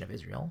 the nation of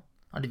Israel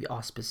under the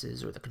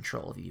auspices or the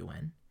control of the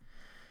UN.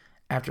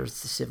 After the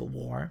Civil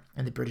War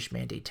and the British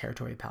Mandate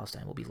territory of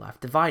Palestine will be left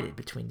divided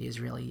between the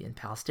Israeli and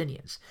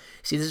Palestinians.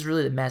 See, this is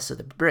really the mess of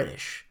the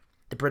British.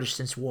 The British,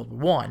 since World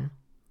War I,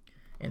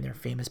 in their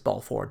famous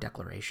Balfour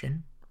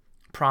Declaration,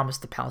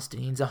 promised the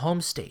Palestinians a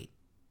home state.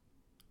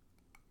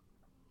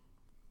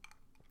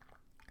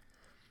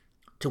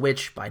 To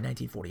which, by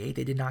 1948,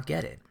 they did not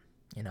get it.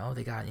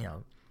 They got,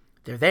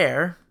 they're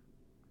there,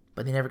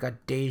 but they never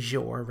got de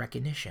jure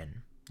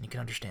recognition. You can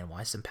understand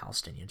why some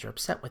Palestinians are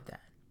upset with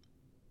that.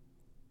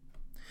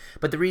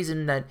 But the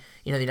reason that,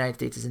 the United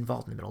States is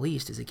involved in the Middle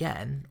East is,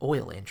 again,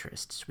 oil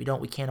interests. We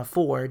can't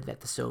afford that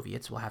the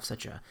Soviets will have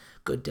such a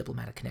good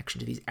diplomatic connection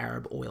to these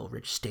Arab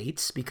oil-rich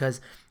states because,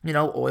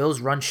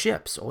 oils run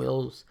ships.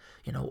 Oils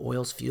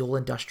fuel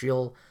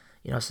industrial,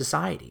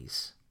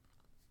 societies.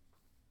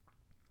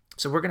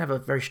 So we're going to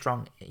have a very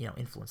strong,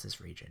 influence in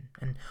this region.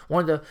 And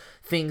one of the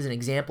things and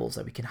examples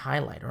that we can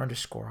highlight or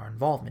underscore our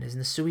involvement is in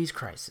the Suez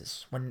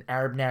Crisis, when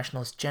Arab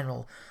nationalist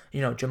general,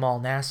 Jamal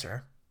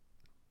Nasser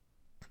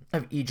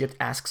of Egypt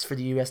asks for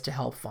the U.S. to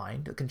help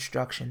fund the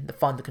construction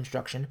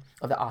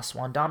of the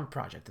Aswan Dam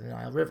project in the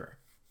Nile River.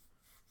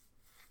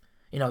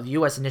 The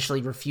U.S.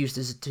 initially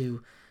refuses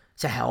to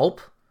help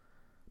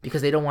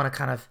because they don't want to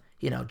kind of,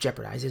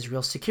 jeopardize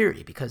Israel's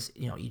security because,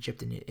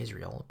 Egypt and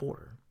Israel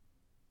border.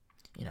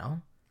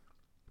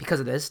 Because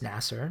of this,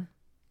 Nasser,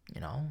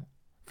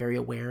 very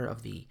aware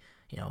of the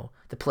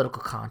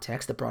political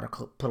context, the broader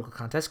political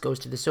context, goes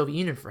to the Soviet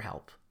Union for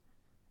help.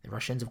 The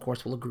Russians, of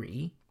course, will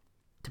agree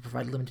to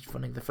provide limited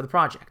funding for the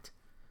project.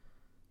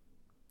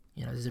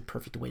 This is a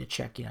perfect way to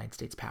check United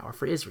States power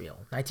for Israel.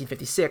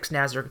 1956,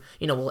 Nasser,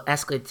 will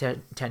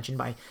escalate tension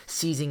by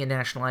seizing and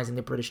nationalizing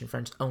the British and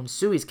French-owned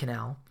Suez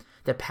Canal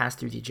that passed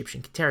through the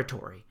Egyptian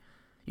territory.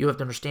 You have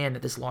to understand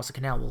that this loss of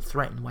canal will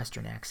threaten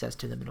Western access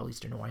to the Middle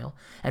Eastern oil,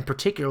 and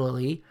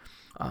particularly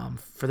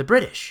for the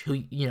British,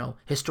 who,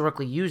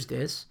 historically used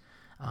this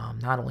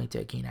not only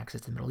to gain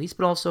access to the Middle East,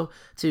 but also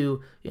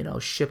to,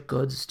 ship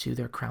goods to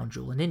their crown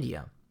jewel in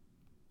India.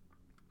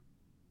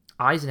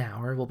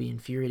 Eisenhower will be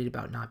infuriated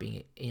about not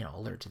being,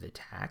 alert to the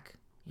attack.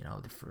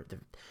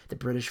 The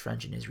British,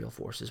 French, and Israel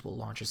forces will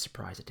launch a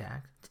surprise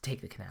attack to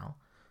take the canal,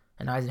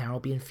 and Eisenhower will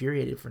be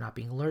infuriated for not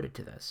being alerted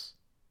to this.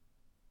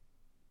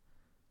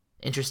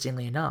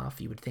 Interestingly enough,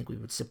 you would think we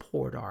would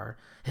support our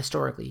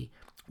historically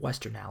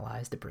Western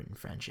allies, the Britain,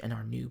 French, and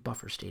our new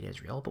buffer state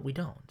Israel, but we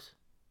don't.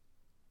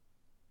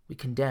 We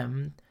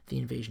condemn the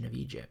invasion of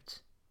Egypt.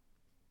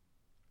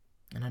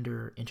 And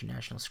under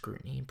international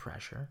scrutiny and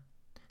pressure,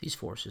 these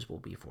forces will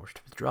be forced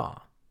to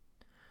withdraw.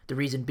 The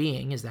reason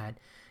being is that,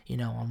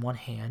 on one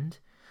hand,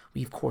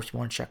 we of course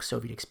want to check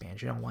Soviet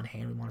expansion. On one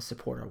hand, we want to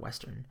support our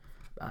Western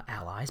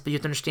allies, but you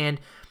have to understand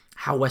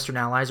how Western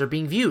allies are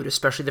being viewed,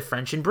 especially the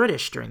French and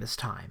British during this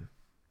time,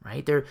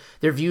 right? They're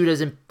viewed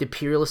as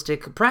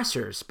imperialistic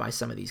oppressors by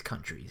some of these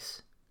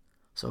countries.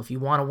 So if you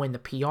want to win the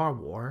PR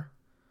war,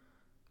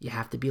 you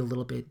have to be a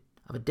little bit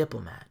of a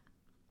diplomat.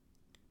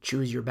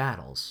 Choose your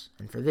battles,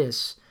 and for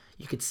this,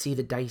 you could see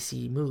the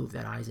dicey move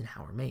that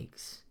Eisenhower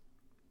makes.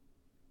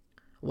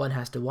 One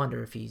has to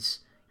wonder if he's,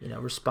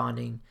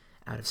 responding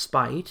out of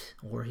spite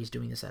or he's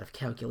doing this out of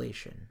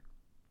calculation.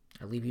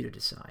 I leave you to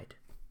decide.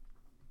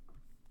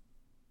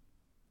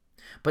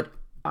 But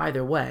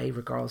either way,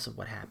 regardless of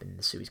what happened in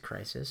the Suez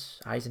Crisis,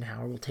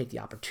 Eisenhower will take the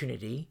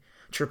opportunity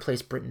to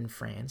replace Britain and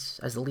France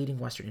as the leading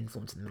Western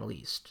influence in the Middle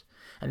East.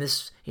 And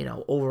this,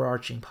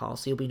 overarching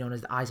policy will be known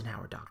as the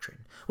Eisenhower Doctrine,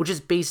 which is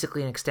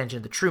basically an extension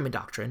of the Truman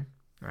Doctrine,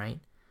 right?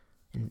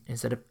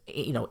 Instead of,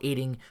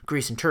 aiding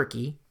Greece and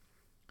Turkey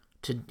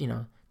to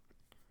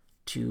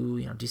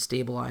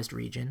destabilized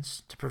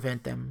regions, to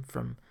prevent them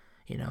from,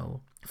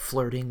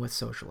 flirting with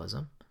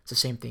socialism. It's the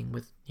same thing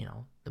with,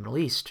 the Middle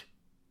East.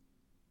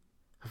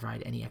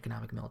 Provide any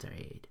economic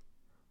military aid.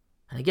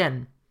 And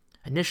again,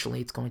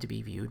 initially it's going to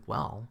be viewed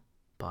well,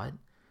 but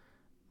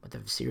with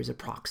a series of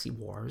proxy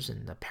wars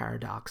and the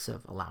paradox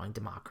of allowing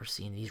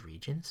democracy in these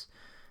regions,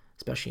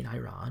 especially in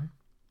Iran,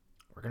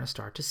 we're going to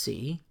start to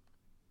see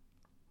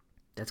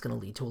that's going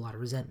to lead to a lot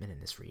of resentment in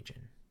this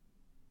region.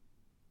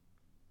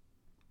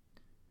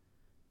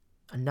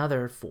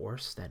 Another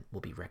force that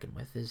will be reckoned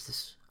with is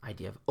this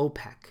idea of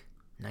OPEC.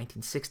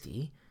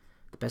 1960,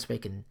 the best way I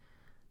can,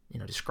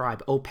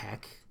 describe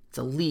OPEC, it's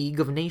a league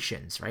of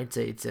nations, right?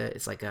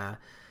 It's like a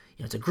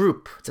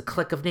group, it's a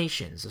clique of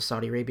nations of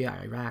Saudi Arabia,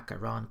 Iraq,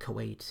 Iran,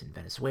 Kuwait, and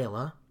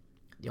Venezuela.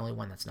 The only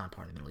one that's not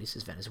part of the Middle East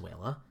is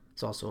Venezuela.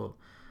 It's also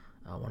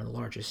one of the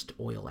largest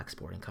oil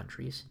exporting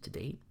countries to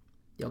date.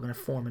 They're going to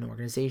form an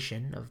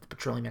organization of the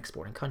petroleum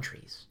exporting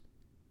countries.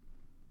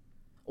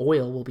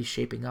 Oil will be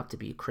shaping up to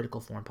be a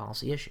critical foreign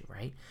policy issue,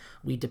 right?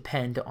 We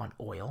depend on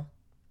oil.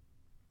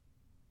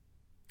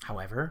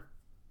 However,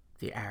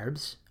 the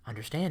Arabs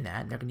understand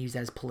that, and they're going to use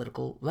that as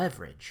political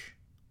leverage.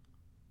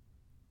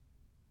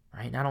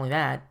 Right? Not only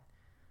that,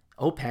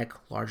 OPEC,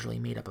 largely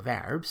made up of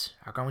Arabs,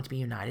 are going to be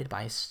united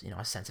by a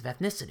sense of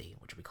ethnicity,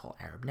 which we call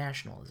Arab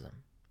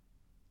nationalism.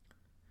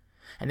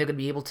 And they're going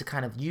to be able to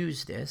kind of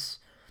use this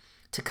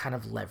to kind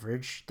of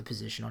leverage the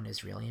position on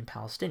Israeli and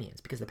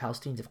Palestinians, because the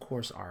Palestinians, of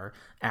course, are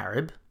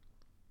Arab.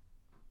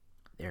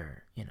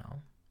 They're,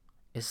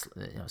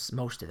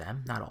 most of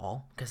them, not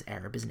all, because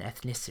Arab is an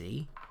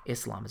ethnicity,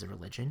 Islam is a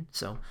religion,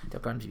 so there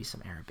are going to be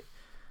some Arab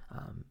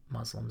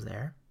Muslims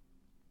there.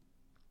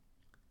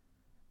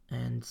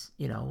 And,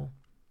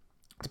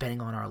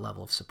 depending on our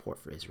level of support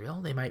for Israel,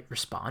 they might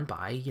respond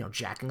by,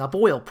 jacking up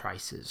oil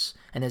prices.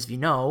 And as you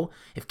know,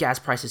 if gas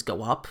prices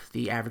go up,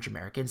 the average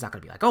American's not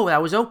going to be like, oh,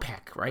 that was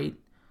OPEC, right?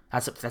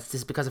 That's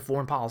just because of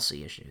foreign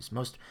policy issues.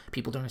 Most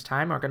people during this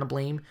time are going to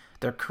blame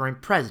their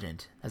current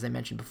president. As I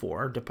mentioned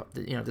before,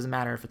 it doesn't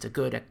matter if it's a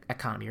good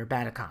economy or a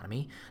bad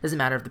economy. It doesn't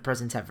matter if the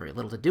presidents have very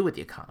little to do with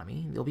the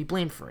economy. They'll be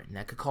blamed for it, and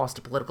that could cost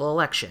a political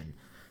election.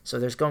 So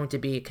there's going to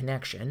be a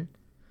connection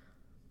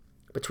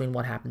between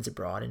what happens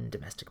abroad and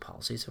domestic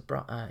policies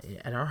abroad,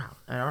 at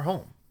our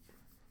home.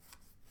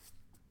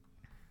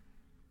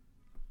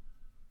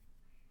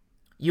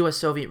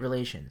 U.S.-Soviet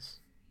relations.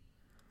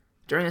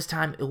 During this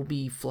time, it will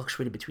be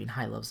fluctuated between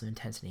high levels of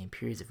intensity and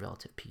periods of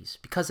relative peace.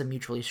 Because of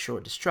mutually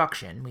assured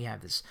destruction, we have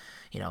this,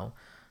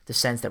 the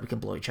sense that we can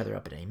blow each other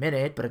up at any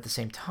minute, but at the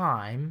same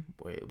time,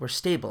 we're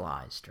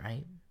stabilized,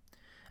 right?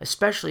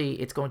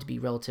 Especially, it's going to be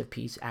relative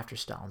peace after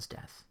Stalin's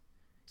death.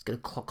 It's going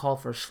to call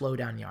for a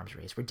slowdown in the arms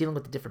race. We're dealing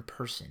with a different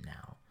person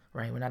now,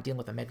 right? We're not dealing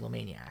with a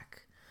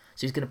megalomaniac.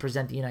 So he's going to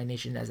present the United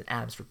Nations as an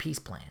Atoms for Peace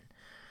plan.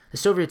 The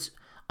Soviets,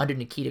 under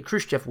Nikita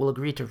Khrushchev, will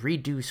agree to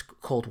reduce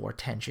Cold War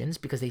tensions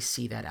because they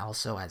see that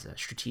also as a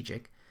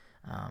strategic,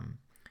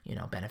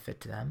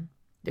 benefit to them.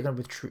 They're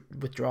going to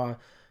withdraw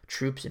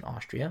troops in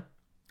Austria,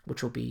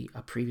 which will be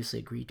previously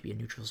agreed to be a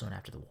neutral zone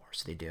after the war.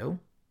 So they do,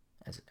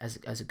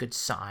 as a good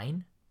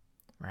sign,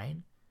 right?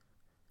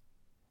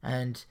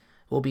 And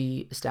we'll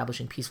be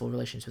establishing peaceful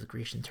relations with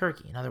Greece and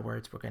Turkey. In other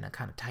words, we're going to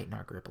kind of tighten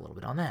our grip a little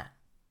bit on that.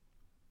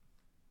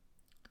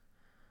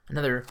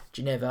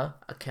 Geneva,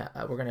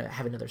 we're going to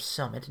have another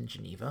summit in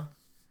Geneva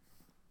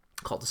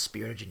called the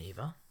Spirit of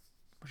Geneva,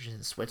 which is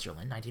in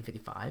Switzerland,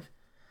 1955.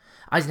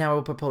 Eisenhower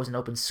will propose an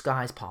open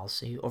skies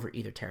policy over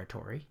either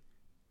territory,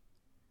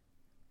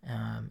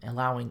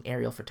 allowing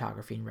aerial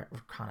photography and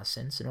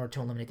reconnaissance in order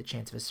to eliminate the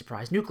chance of a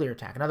surprise nuclear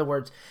attack. In other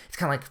words, it's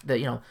kind of like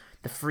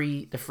the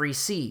free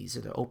seas,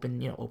 or the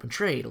open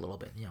trade a little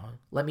bit.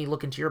 Let me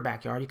look into your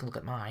backyard, you can look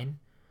at mine,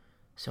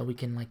 so we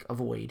can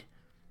avoid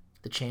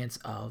the chance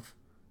of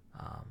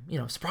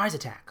surprise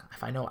attack.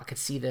 If I could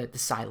see the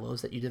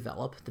silos that you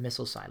develop, the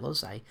missile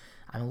silos, I'm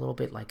a little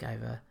bit like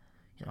I've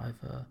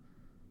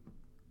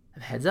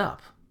heads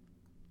up.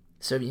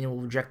 Soviet Union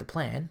will reject the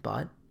plan,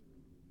 but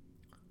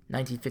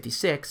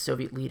 1956,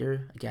 Soviet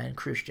leader, again,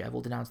 Khrushchev,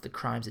 will denounce the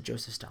crimes of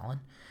Joseph Stalin,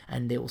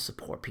 and they will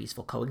support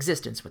peaceful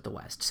coexistence with the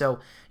West. So,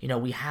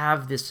 we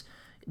have this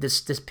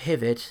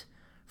pivot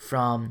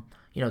from,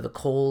 the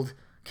cold,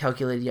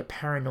 calculated, yet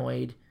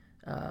paranoid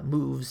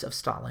moves of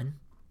Stalin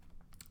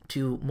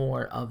to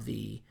more of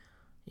the,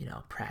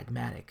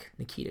 pragmatic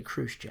Nikita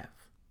Khrushchev.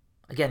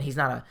 Again, he's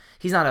not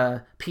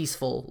a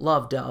peaceful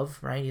love dove,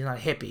 right? He's not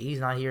a hippie.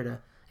 He's not here to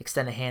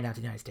extend a hand out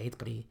to the United States,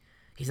 but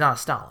he's not a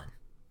Stalin.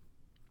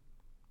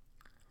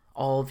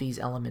 All of these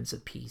elements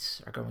of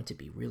peace are going to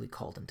be really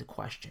called into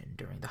question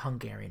during the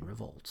Hungarian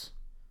revolts,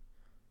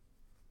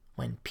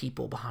 when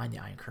people behind the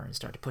Iron Curtain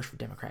start to push for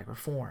democratic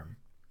reform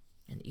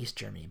in East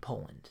Germany and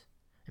Poland.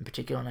 In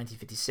particular, in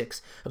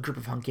 1956, a group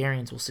of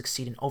Hungarians will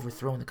succeed in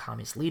overthrowing the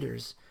communist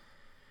leaders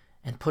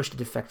and push to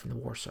defect from the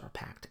Warsaw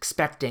Pact,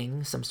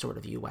 expecting some sort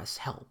of U.S.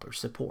 help or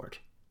support.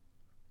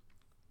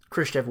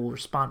 Khrushchev will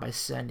respond by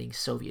sending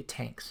Soviet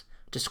tanks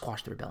to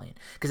squash the rebellion,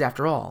 because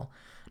after all,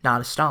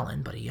 not a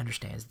Stalin, but he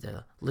understands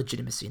the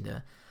legitimacy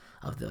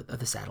of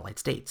the satellite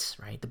states,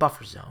 right? The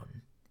buffer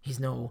zone. He's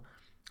no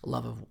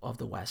love of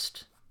the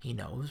West. He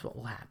knows what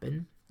will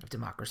happen if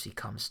democracy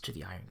comes to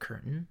the Iron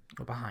Curtain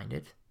or behind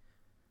it.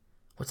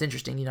 What's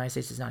interesting, the United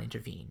States does not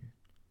intervene,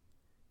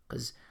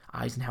 because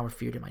Eisenhower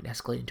feared it might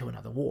escalate into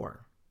another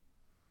war.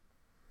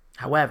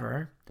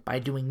 However, by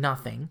doing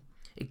nothing,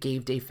 it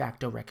gave de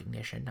facto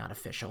recognition, not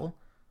official,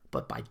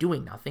 but by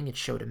doing nothing, it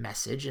showed a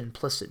message, an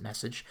implicit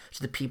message,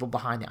 to the people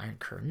behind the Iron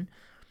Curtain,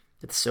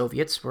 that the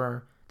Soviets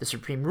were the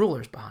supreme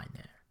rulers behind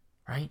there,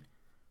 right?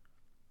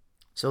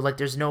 So,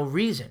 there's no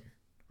reason,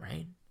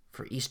 right,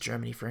 for East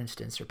Germany, for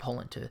instance, or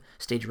Poland to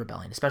stage a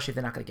rebellion, especially if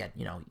they're not going to get,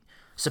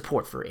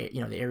 support for,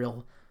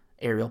 the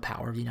aerial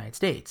power of the United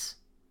States.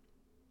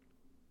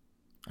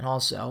 And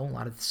also, a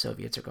lot of the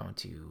Soviets are going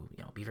to,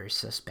 be very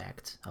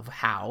suspect of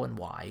how and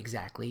why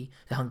exactly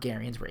the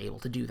Hungarians were able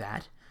to do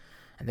that.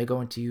 And they're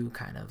going to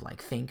kind of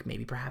think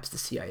maybe perhaps the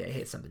CIA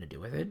had something to do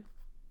with it.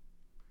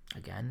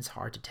 Again, it's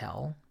hard to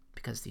tell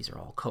because these are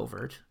all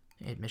covert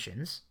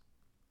admissions.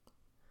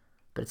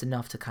 But it's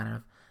enough to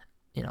kind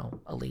of,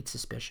 allay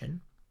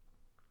suspicion.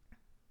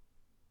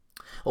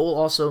 What will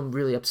also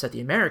really upset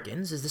the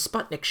Americans is the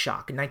Sputnik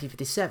shock in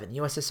 1957. The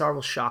USSR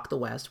will shock the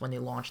West when they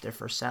launch their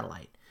first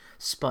satellite,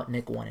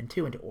 Sputnik 1 and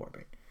 2, into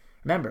orbit.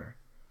 Remember,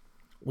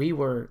 we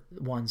were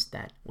ones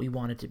that we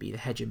wanted to be the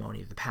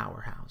hegemony of the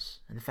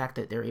powerhouse. And the fact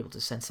that they're able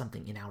to send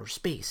something in outer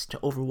space to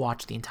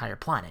overwatch the entire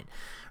planet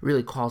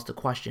really calls to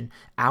question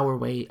our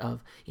way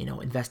of,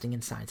 investing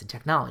in science and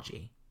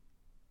technology.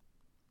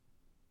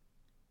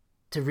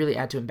 To really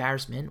add to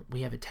embarrassment,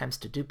 we have attempts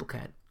to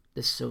duplicate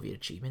this Soviet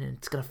achievement, and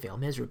it's going to fail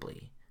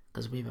miserably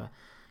because we have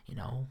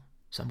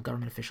some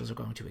government officials are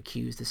going to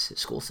accuse the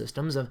school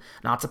systems of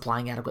not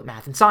supplying adequate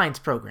math and science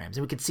programs.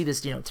 And we could see this,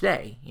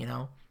 today,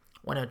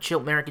 when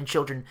American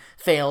children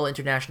fail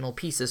international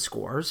PISA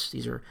scores.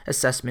 These are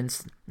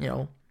assessments,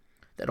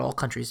 that all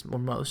countries or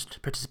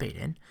most participate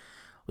in.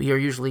 We are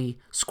usually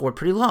scored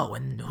pretty low,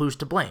 and who's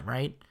to blame,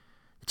 right?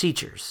 The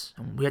teachers.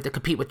 And we have to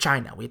compete with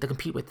China. We have to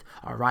compete with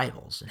our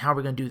rivals. And how are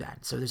we going to do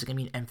that? So there's going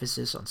to be an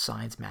emphasis on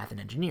science, math, and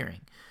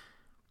engineering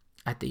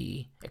at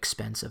the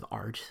expense of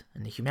art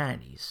and the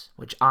humanities,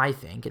 which I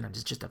think, and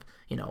it's just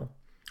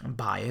I'm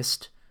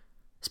biased,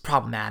 is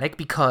problematic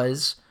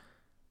because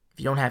if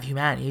you don't have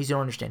humanities, you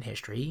don't understand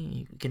history.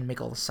 You can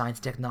make all the science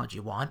and technology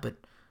you want, but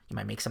you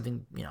might make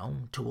something,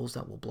 tools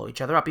that will blow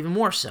each other up even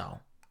more so.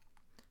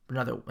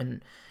 But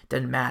it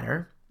doesn't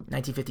matter.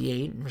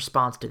 1958, in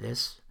response to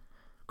this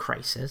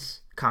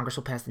crisis, Congress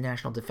will pass the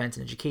National Defense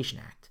and Education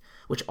Act,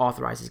 which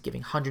authorizes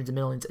giving hundreds of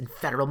millions in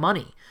federal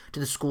money to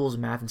the schools of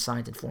math and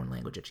science and foreign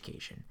language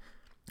education.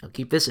 Now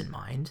keep this in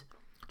mind.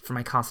 For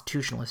my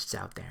constitutionalists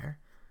out there,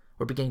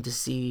 we're beginning to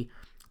see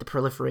the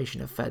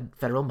proliferation of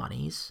federal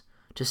monies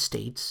to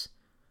states,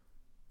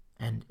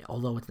 and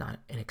although it's not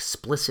an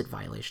explicit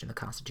violation of the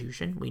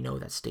Constitution, we know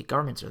that state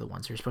governments are the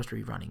ones who are supposed to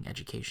be running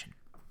education.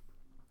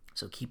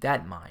 So keep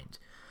that in mind.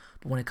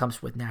 But when it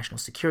comes with national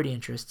security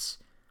interests,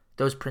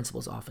 those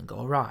principles often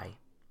go awry.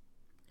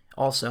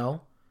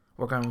 Also,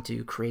 we're going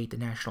to create the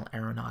National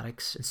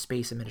Aeronautics and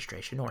Space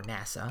Administration, or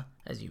NASA,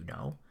 as you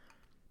know,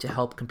 to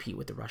help compete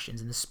with the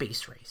Russians in the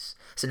space race.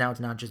 So now it's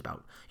not just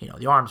about,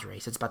 the arms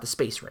race, it's about the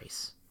space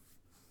race.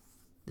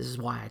 This is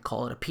why I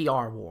call it a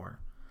PR war.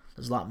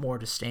 There's a lot more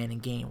to stand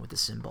and gain with the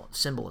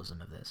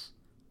symbolism of this.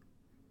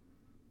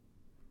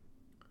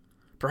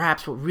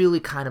 Perhaps what really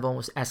kind of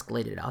almost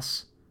escalated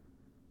us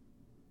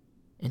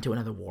into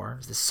another war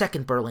is the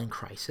Second Berlin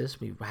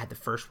Crisis. We had the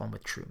first one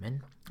with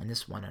Truman, and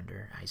this one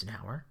under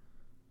Eisenhower.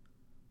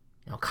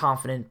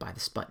 Confident by the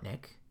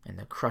Sputnik and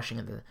the crushing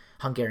of the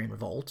Hungarian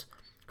revolt,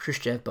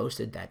 Khrushchev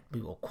boasted that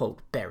we will, quote,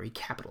 bury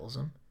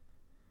capitalism,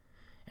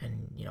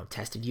 and,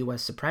 tested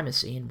U.S.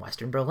 supremacy in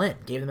Western Berlin,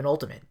 gave them an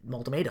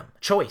ultimatum, a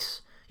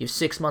choice. You have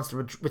 6 months to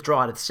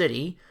withdraw out of the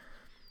city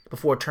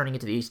before turning it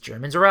to the East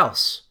Germans, or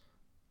else.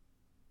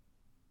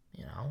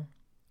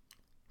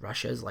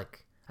 Russia is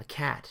like a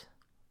cat.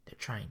 They're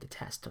trying to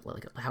test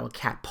like how a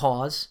cat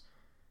paws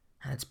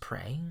at its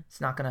prey. It's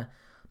not going to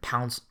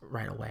pounce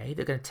right away.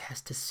 They're going to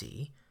test to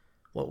see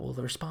what will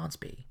the response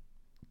be.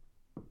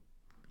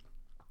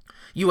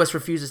 U.S.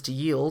 refuses to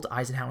yield.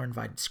 Eisenhower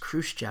invited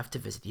Khrushchev to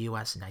visit the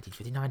U.S. in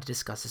 1959 to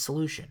discuss a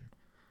solution,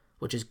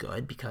 which is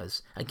good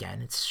because,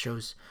 again, it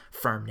shows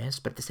firmness,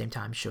 but at the same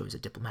time shows a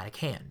diplomatic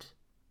hand.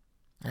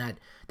 And at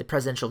the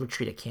presidential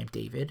retreat at Camp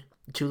David,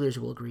 the two leaders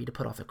will agree to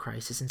put off the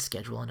crisis and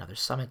schedule another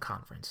summit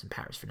conference in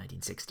Paris for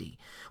 1960,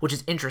 which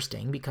is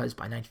interesting because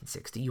by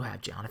 1960 you have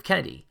John F.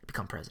 Kennedy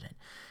become president.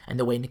 And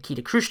the way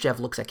Nikita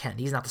Khrushchev looks at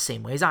Kennedy is not the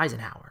same way as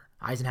Eisenhower.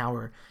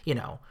 Eisenhower,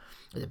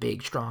 is a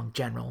big, strong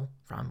general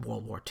from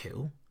World War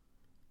II,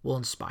 will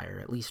inspire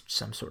at least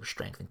some sort of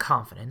strength and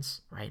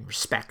confidence, right, and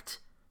respect,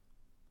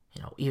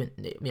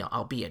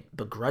 albeit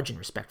begrudging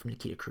respect from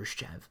Nikita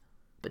Khrushchev.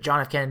 But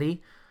John F.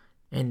 Kennedy,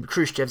 in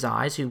Khrushchev's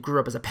eyes, who grew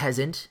up as a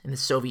peasant in the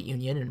Soviet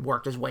Union and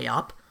worked his way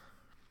up,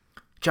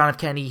 John F.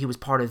 Kennedy, who was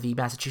part of the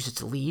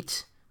Massachusetts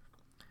elite,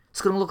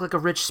 is going to look like a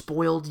rich,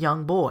 spoiled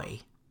young boy.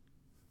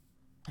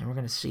 And we're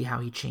going to see how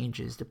he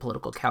changes the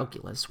political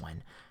calculus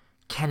when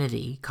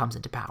Kennedy comes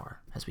into power,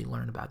 as we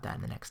learn about that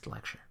in the next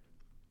lecture.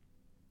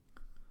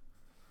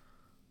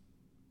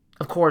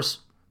 Of course,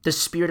 the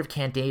spirit of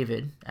Camp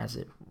David, as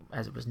it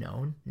was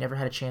known, never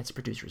had a chance to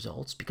produce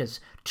results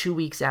because 2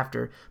 weeks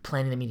after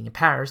planning the meeting in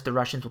Paris, the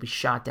Russians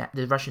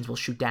will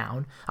shoot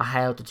down a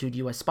high-altitude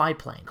U.S. spy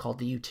plane called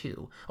the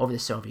U-2 over the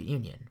Soviet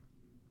Union.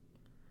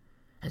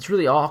 And it's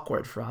really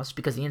awkward for us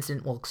because the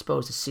incident will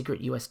expose a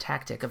secret U.S.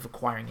 tactic of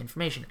acquiring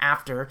information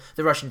after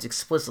the Russians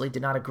explicitly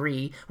did not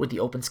agree with the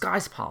open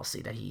skies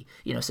policy that he,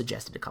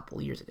 suggested a couple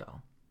of years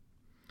ago.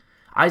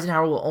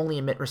 Eisenhower will only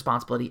admit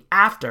responsibility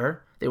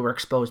after they were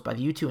exposed by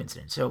the U-2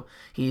 incident. So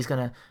he's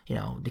going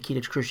to,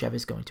 Nikita Khrushchev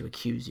is going to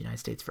accuse the United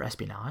States for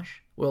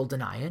espionage, will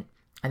deny it,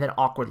 and then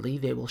awkwardly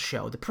they will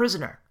show the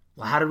prisoner.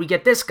 Well, how did we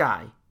get this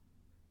guy?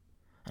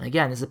 And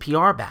again, this is a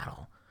PR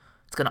battle.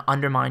 It's going to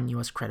undermine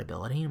U.S.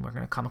 credibility, and we're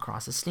going to come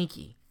across as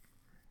sneaky.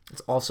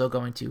 It's also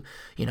going to,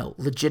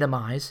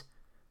 legitimize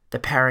the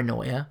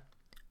paranoia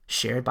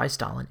shared by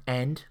Stalin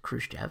and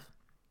Khrushchev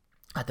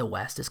that the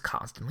West is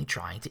constantly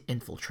trying to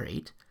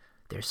infiltrate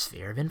their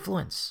sphere of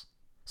influence.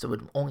 So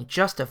it only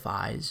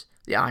justifies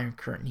the Iron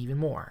Curtain even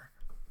more.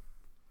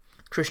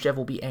 Khrushchev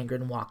will be angered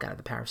and walk out of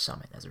the Paris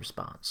summit as a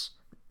response.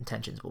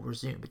 Tensions will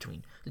resume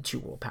between the two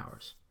world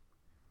powers.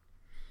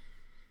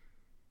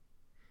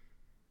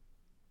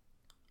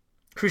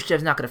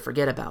 Khrushchev's not going to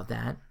forget about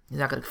that. He's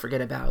not going to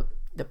forget about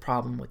the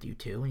problem with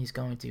U-2, and he's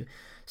going to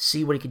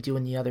see what he can do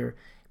in the other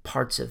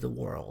parts of the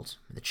world.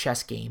 The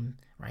chess game,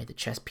 right? The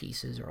chess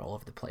pieces are all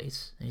over the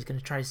place, and he's going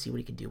to try to see what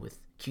he can do with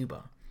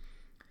Cuba.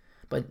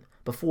 But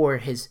before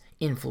his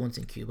influence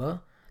in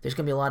Cuba, there's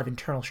going to be a lot of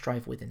internal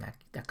strife within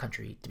that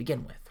country to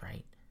begin with,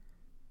 right?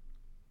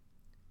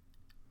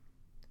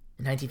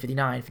 In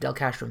 1959, Fidel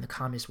Castro and the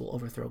communists will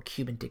overthrow a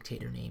Cuban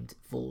dictator named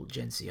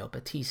Fulgencio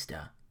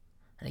Batista.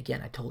 And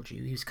again, I told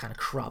you, he was kind of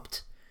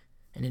corrupt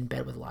and in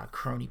bed with a lot of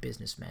crony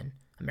businessmen,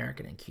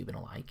 American and Cuban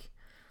alike.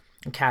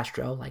 And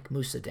Castro, like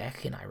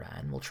Mossadegh in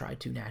Iran, will try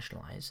to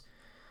nationalize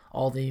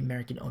all the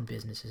American-owned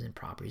businesses and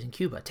properties in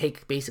Cuba.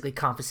 Basically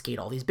confiscate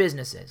all these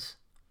businesses.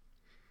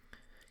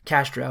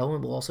 Castro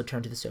will also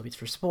turn to the Soviets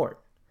for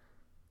support.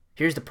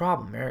 Here's the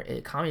problem.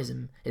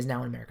 Communism is now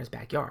in America's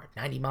backyard,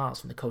 90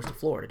 miles from the coast of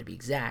Florida to be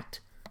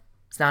exact.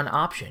 It's not an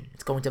option.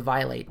 It's going to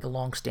violate the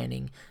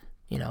long-standing,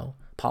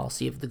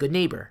 policy of the good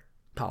neighbor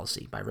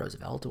policy by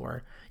Roosevelt,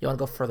 or you want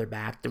to go further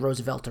back, the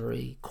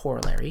Rooseveltary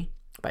corollary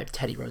by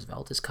Teddy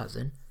Roosevelt, his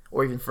cousin,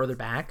 or even further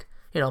back,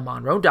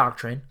 Monroe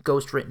Doctrine,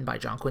 ghost written by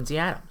John Quincy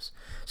Adams.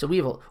 So we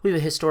have a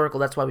historical,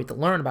 that's why we have to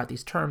learn about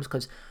these terms,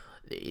 because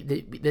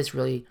this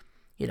really,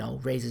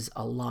 raises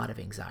a lot of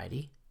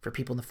anxiety for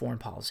people in the foreign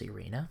policy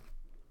arena,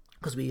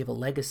 because we have a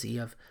legacy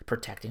of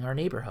protecting our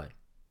neighborhood.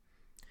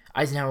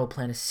 Eisenhower will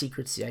plan a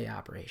secret CIA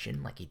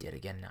operation, like he did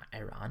again in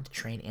Iran, to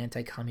train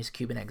anti-communist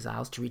Cuban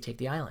exiles to retake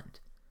the island.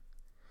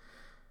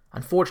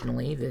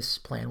 Unfortunately, this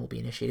plan will be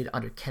initiated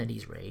under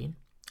Kennedy's reign,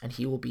 and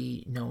he will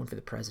be known for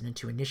the president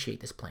to initiate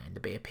this plan, the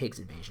Bay of Pigs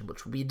invasion,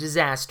 which will be a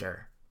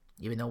disaster,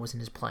 even though it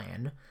wasn't his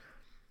plan.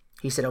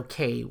 he said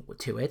okay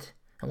to it,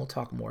 and we'll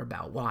talk more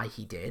about why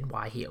he did,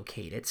 why he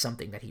okayed it,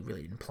 something that he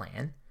really didn't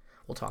plan.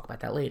 We'll talk about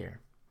that later.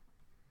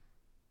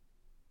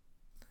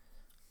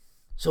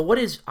 So what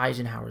is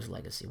Eisenhower's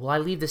legacy? Well, I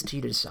leave this to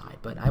you to decide,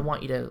 but I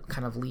want you to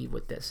kind of leave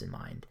with this in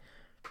mind.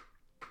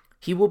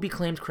 He will be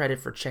claimed credit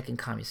for checking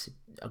communist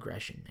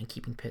aggression and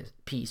keeping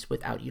peace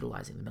without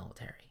utilizing the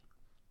military.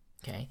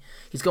 Okay?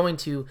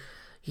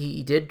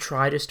 He did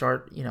try to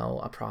start,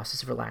 a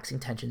process of relaxing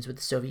tensions with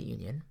the Soviet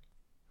Union.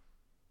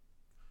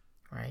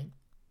 Right?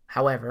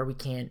 However, we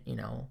can't,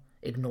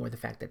 ignore the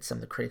fact that some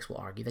of the critics will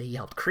argue that he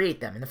helped create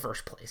them in the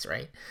first place,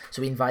 right?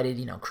 So he invited,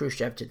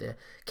 Khrushchev to the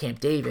Camp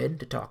David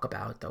to talk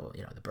about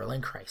the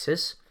Berlin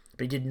crisis,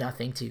 but he did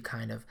nothing to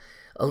kind of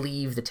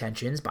alleviate the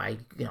tensions by,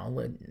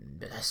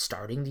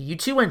 starting the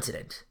U-2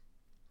 incident.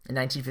 In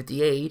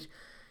 1958,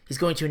 he's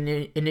going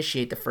to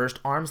initiate the first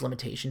arms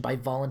limitation by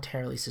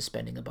voluntarily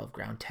suspending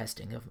above-ground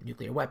testing of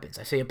nuclear weapons.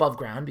 I say above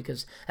ground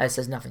because that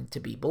says nothing to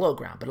be below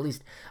ground, but at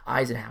least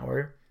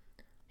Eisenhower,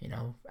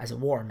 as a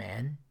war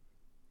man,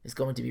 is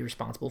going to be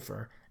responsible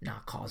for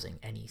not causing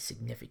any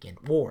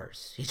significant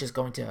wars. He's just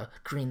going to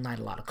greenlight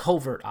a lot of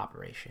covert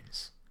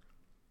operations.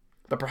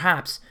 But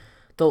perhaps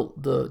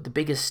the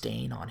biggest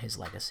stain on his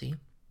legacy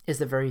is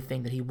the very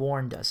thing that he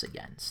warned us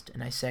against.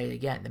 And I say it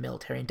again, the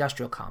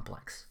military-industrial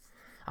complex.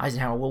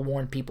 Eisenhower will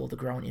warn people of the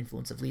growing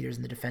influence of leaders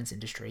in the defense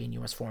industry and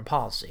U.S. foreign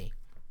policy.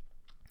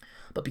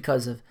 But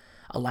because of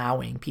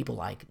allowing people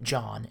like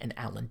John and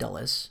Allen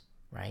Dulles,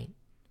 right,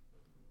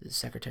 the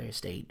Secretary of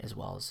State as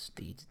well as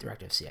the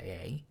Director of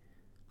CIA,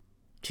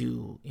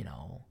 to,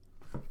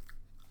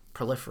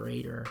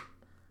 proliferate or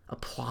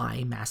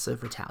apply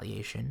massive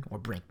retaliation or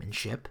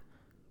brinkmanship,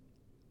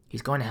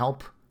 he's going to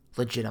help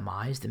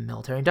legitimize the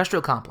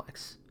military-industrial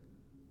complex,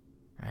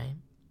 right?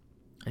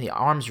 And the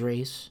arms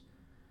race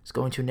is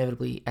going to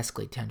inevitably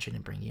escalate tension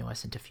and bring the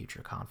U.S. into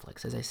future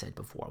conflicts. As I said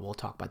before, we'll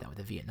talk about that with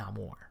the Vietnam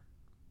War.